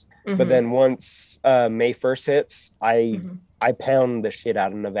closures. Mhm. But then once May 1st hits, Mhm. I pound the shit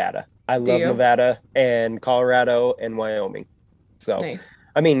out of Nevada. I Do love you? Nevada and Colorado and Wyoming. So Nice.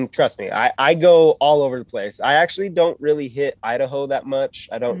 I mean, trust me, I go all over the place. I actually don't really hit Idaho that much.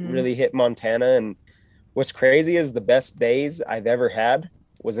 I don't Mhm. really hit Montana. And what's crazy is the best days I've ever had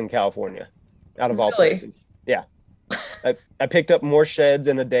was in California, out of all Really? places. Yeah. I picked up more sheds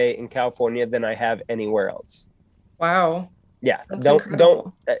in a day in California than I have anywhere else. Wow. Yeah. That's don't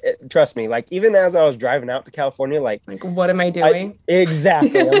incredible. trust me. Like even as I was driving out to California, like Like, what am I doing?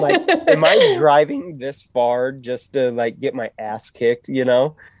 exactly. I'm like, am I driving this far just to like get my ass kicked,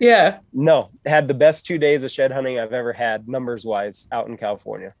 Yeah. No, had the best 2 days of shed hunting I've ever had, numbers wise, out in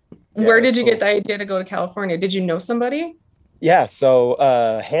California. Yeah, Where it was did you cool. get the idea to go to California? Did you know somebody? Yeah, so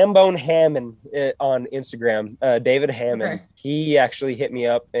Hambone Hammond on Instagram, David Hammond, Okay. he actually hit me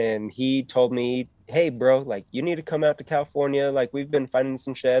up and he told me, hey, bro, like you need to come out to California. Like we've been finding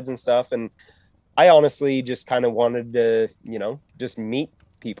some sheds and stuff. And I honestly just kind of wanted to, just meet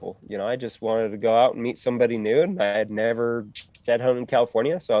people. I just wanted to go out and meet somebody new. And I had never shed hunted in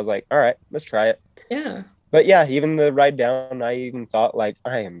California. So I was like, all right, let's try it. Yeah. But yeah, even the ride down, I even thought like,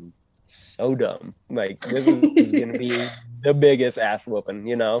 I am so dumb. Like this is going to be the biggest ass whooping,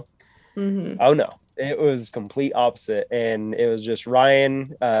 Mhm. Oh no, it was complete opposite. And it was just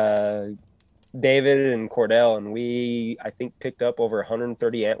Ryan, David and Cordell. And I think picked up over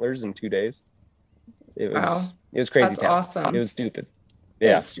 130 antlers in 2 days. It was crazy. That's town. awesome. It was stupid. Yeah.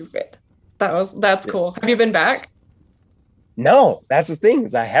 Yeah. Stupid. That's cool. Have you been back? No, that's the thing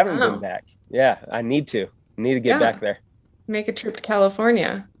is I haven't Wow. been back. Yeah. I need to get back there. Make a trip to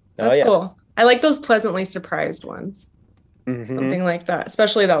California. Oh, That's yeah. cool. I like those pleasantly surprised ones. Mhm. Something like that,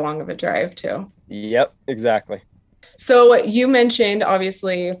 especially that long of a drive too. Yep, exactly. So you mentioned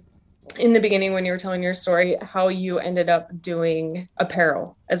obviously in the beginning when you were telling your story how you ended up doing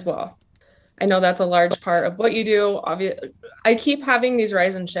apparel as well. I know that's a large part of what you do. Obviously, I keep having these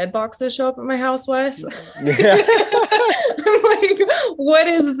Rise and Shed boxes show up at my house, Wes. Yeah. I'm like, what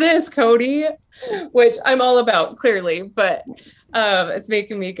is this, Cody? Which I'm all about, clearly, but it's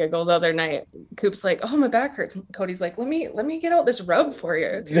making me giggle. The other night, Coop's like, oh, my back hurts. Cody's like, let me get out this rub for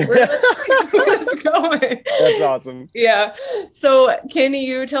you. Where's it going? That's awesome. Yeah. So can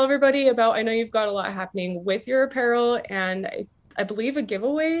you tell everybody about, I know you've got a lot happening with your apparel, and I believe a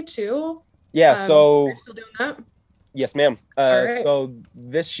giveaway too. Yeah. So you're still doing that? yes, ma'am. All right. So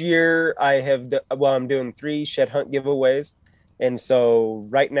this year I'm doing 3 Shed Hunt giveaways. And so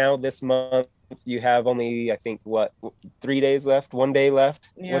right now, this month, you have only, I think, 3 days left, 1 day left.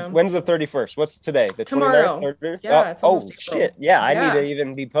 Yeah. When's the 31st? What's today? The Tomorrow. 29th, 30th? Yeah, it's almost April. Shit. Yeah, I need to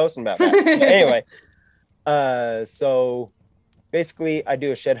even be posting about that. But anyway, so basically I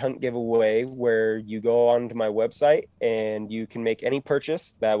do a Shed Hunt giveaway where you go onto my website and you can make any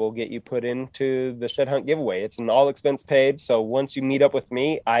purchase that will get you put into the Shed Hunt giveaway. It's an all expense paid. So once you meet up with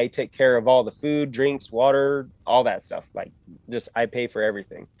me, I take care of all the food, drinks, water, all that stuff. Like just, I pay for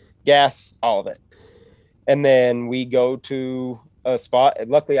everything, gas, all of it. And then we go to a spot.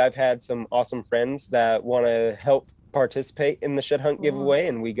 And luckily I've had some awesome friends that want to help participate in the Shed Hunt giveaway.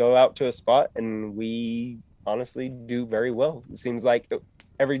 And we go out to a spot and we honestly do very well. It seems like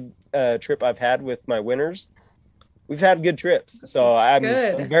every trip I've had with my winners, we've had good trips. So I'm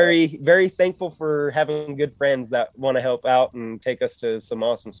very, very thankful for having good friends that want to help out and take us to some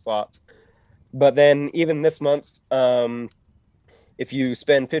awesome spots. But then even this month, if you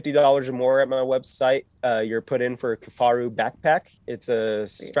spend $50 or more at my website, you're put in for a Kifaru backpack. It's a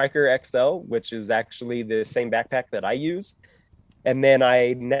Striker XL, which is actually the same backpack that I use. And then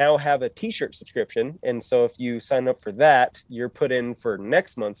I now have a t-shirt subscription. And so if you sign up for that, you're put in for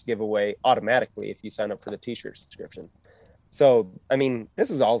next month's giveaway automatically if you sign up for the t-shirt subscription. So, I mean,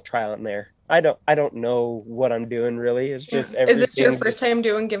 this is all trial and error. I don't know what I'm doing really. It's just everything. Is it your first time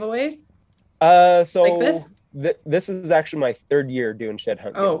doing giveaways? So like this? This is actually my 3rd year doing Shed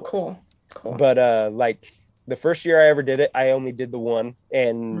Hunt. Oh, cool. But like the first year I ever did it, I only did the one,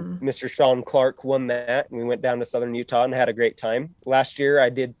 and Mr. Sean Clark won that. And we went down to Southern Utah and had a great time. Last year I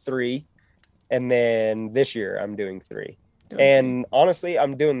did 3, and then this year I'm doing 3. Okay. And honestly,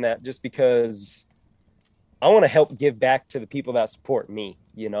 I'm doing that just because I want to help give back to the people that support me,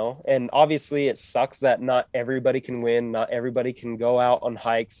 you know? And obviously it sucks that not everybody can win. Not everybody can go out on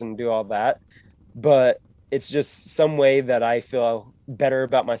hikes and do all that, but it's just some way that I feel better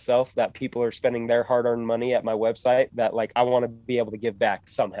about myself, that people are spending their hard-earned money at my website, that like I want to be able to give back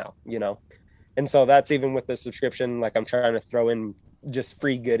somehow, you know? And so that's even with the subscription, like I'm trying to throw in just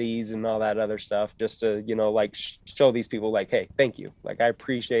free goodies and all that other stuff just to, you know, like show these people like, hey, thank you. Like I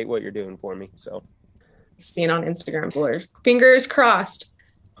appreciate what you're doing for me. So seeing on Instagram, fingers crossed,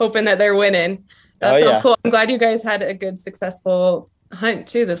 hoping that they're winning. That sounds cool. I'm glad you guys had a good, successful hunt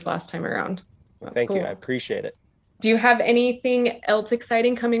too this last time around. Thank you. I appreciate it. Do you have anything else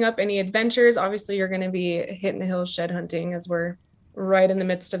exciting coming up? Any adventures? Obviously, you're going to be hitting the hills shed hunting as we're right in the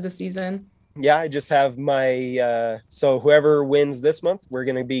midst of the season. Yeah, I just have my, so whoever wins this month, we're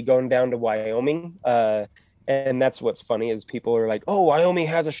going to be going down to Wyoming. And that's what's funny is people are like, oh, Wyoming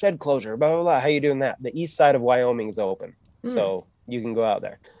has a shed closure, blah, blah, blah. How you doing that? The east side of Wyoming is open. So you can go out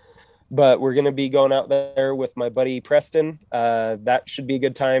there. But we're going to be going out there with my buddy Preston. That should be a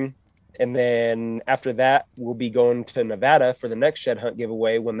good time. And then after that, we'll be going to Nevada for the next Shed Hunt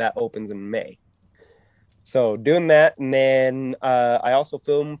giveaway when that opens in May. So doing that. And then I also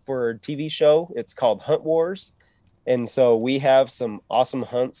film for a TV show. It's called Hunt Wars. And so we have some awesome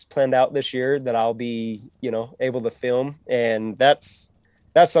hunts planned out this year that I'll be, you know, able to film. And that's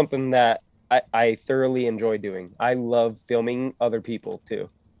something that I thoroughly enjoy doing. I love filming other people too.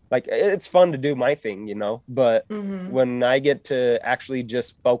 Like it's fun to do my thing, you know, but when I get to actually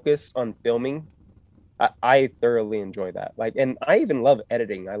just focus on filming, I thoroughly enjoy that. Like, and I even love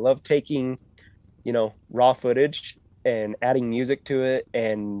editing. I love taking, you know, raw footage and adding music to it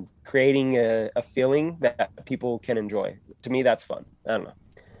and creating a feeling that people can enjoy. To me, that's fun. I don't know.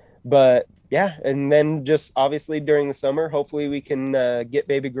 But yeah, and then just obviously during the summer, hopefully we can get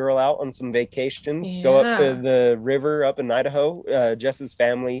baby girl out on some vacations, go up to the river up in Idaho. Jess's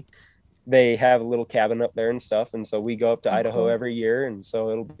family, they have a little cabin up there and stuff. And so we go up to Idaho every year. And so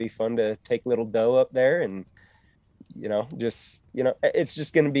it'll be fun to take little doe up there and, you know, just, you know, it's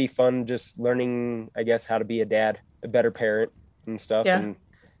just going to be fun just learning, I guess, how to be a dad, a better parent and stuff. Yeah. And,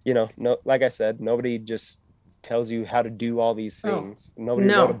 you know, no, like I said, nobody just tells you how to do all these things. Nobody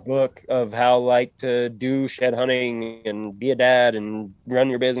wrote a book of how like to do shed hunting and be a dad and run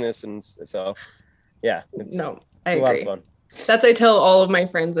your business. And so, yeah, it's a lot of fun. That's I tell all of my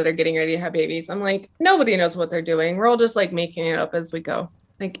friends that are getting ready to have babies. I'm like, nobody knows what they're doing. We're all just like making it up as we go.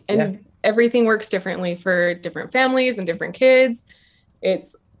 Like, and everything works differently for different families and different kids.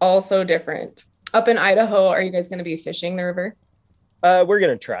 It's all so different. Up in Idaho, are you guys going to be fishing the river? We're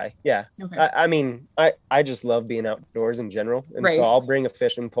gonna try. Yeah. Okay. I mean, I just love being outdoors in general, and Right. so I'll bring a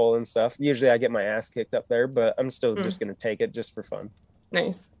fishing pole and stuff. Usually, I get my ass kicked up there, but I'm still just gonna take it just for fun.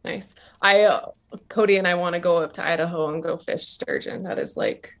 Nice. Cody and I want to go up to Idaho and go fish sturgeon. That is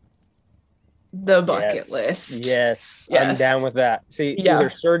like the bucket list. Yes, I'm Yes. down with that. See, Yeah. either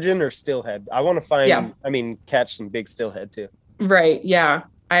sturgeon or steelhead. I want to find. Yeah. I mean, catch some big steelhead too. Right. Yeah.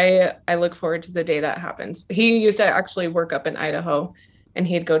 I look forward to the day that happens. He used to actually work up in Idaho, and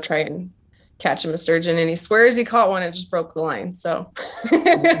he'd go try and catch him a sturgeon, and he swears he caught one. It just broke the line. So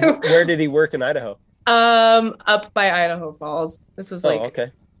Where did he work in Idaho? up by Idaho Falls. This was like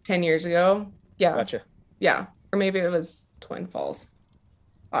okay, 10 years ago. Yeah. gotcha. Yeah. Or maybe it was Twin Falls.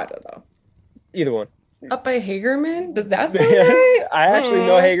 I don't know. Either one. Up by Hagerman? Does that sound right? I actually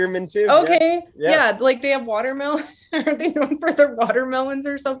know Hagerman too. yeah. Okay. Yeah. Yeah. Like they have watermelon. Are they known for their watermelons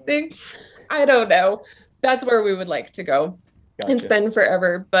or something? I don't know. That's where we would like to go and Gotcha. spend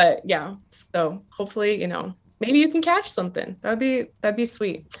forever. But yeah. So hopefully, maybe you can catch something. That'd be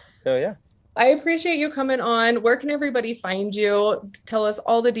sweet. Oh yeah. I appreciate you coming on. Where can everybody find you? Tell us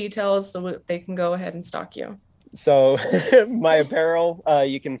all the details so they can go ahead and stalk you. So my apparel,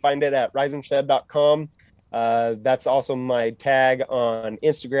 you can find it at riseinshed.com. That's also my tag on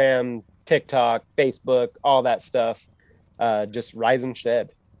Instagram, TikTok, Facebook, all that stuff. Just Rise and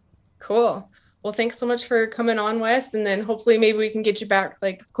Shed. Cool. Well, thanks so much for coming on, Wes. And then hopefully maybe we can get you back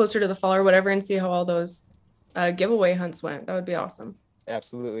like closer to the fall or whatever and see how all those giveaway hunts went. That would be awesome.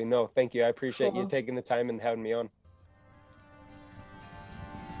 Absolutely. No, thank you. I appreciate Cool. you taking the time and having me on.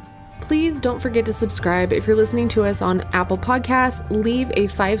 Please don't forget to subscribe. If you're listening to us on Apple Podcasts, leave a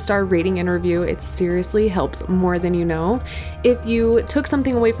 5-star rating and review. It seriously helps more than you know. If you took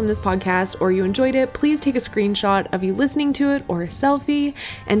something away from this podcast or you enjoyed it, please take a screenshot of you listening to it or a selfie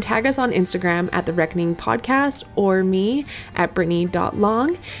and tag us on Instagram at The Reckoning Podcast or me at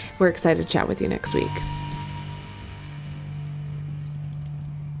Brittany.long. We're excited to chat with you next week.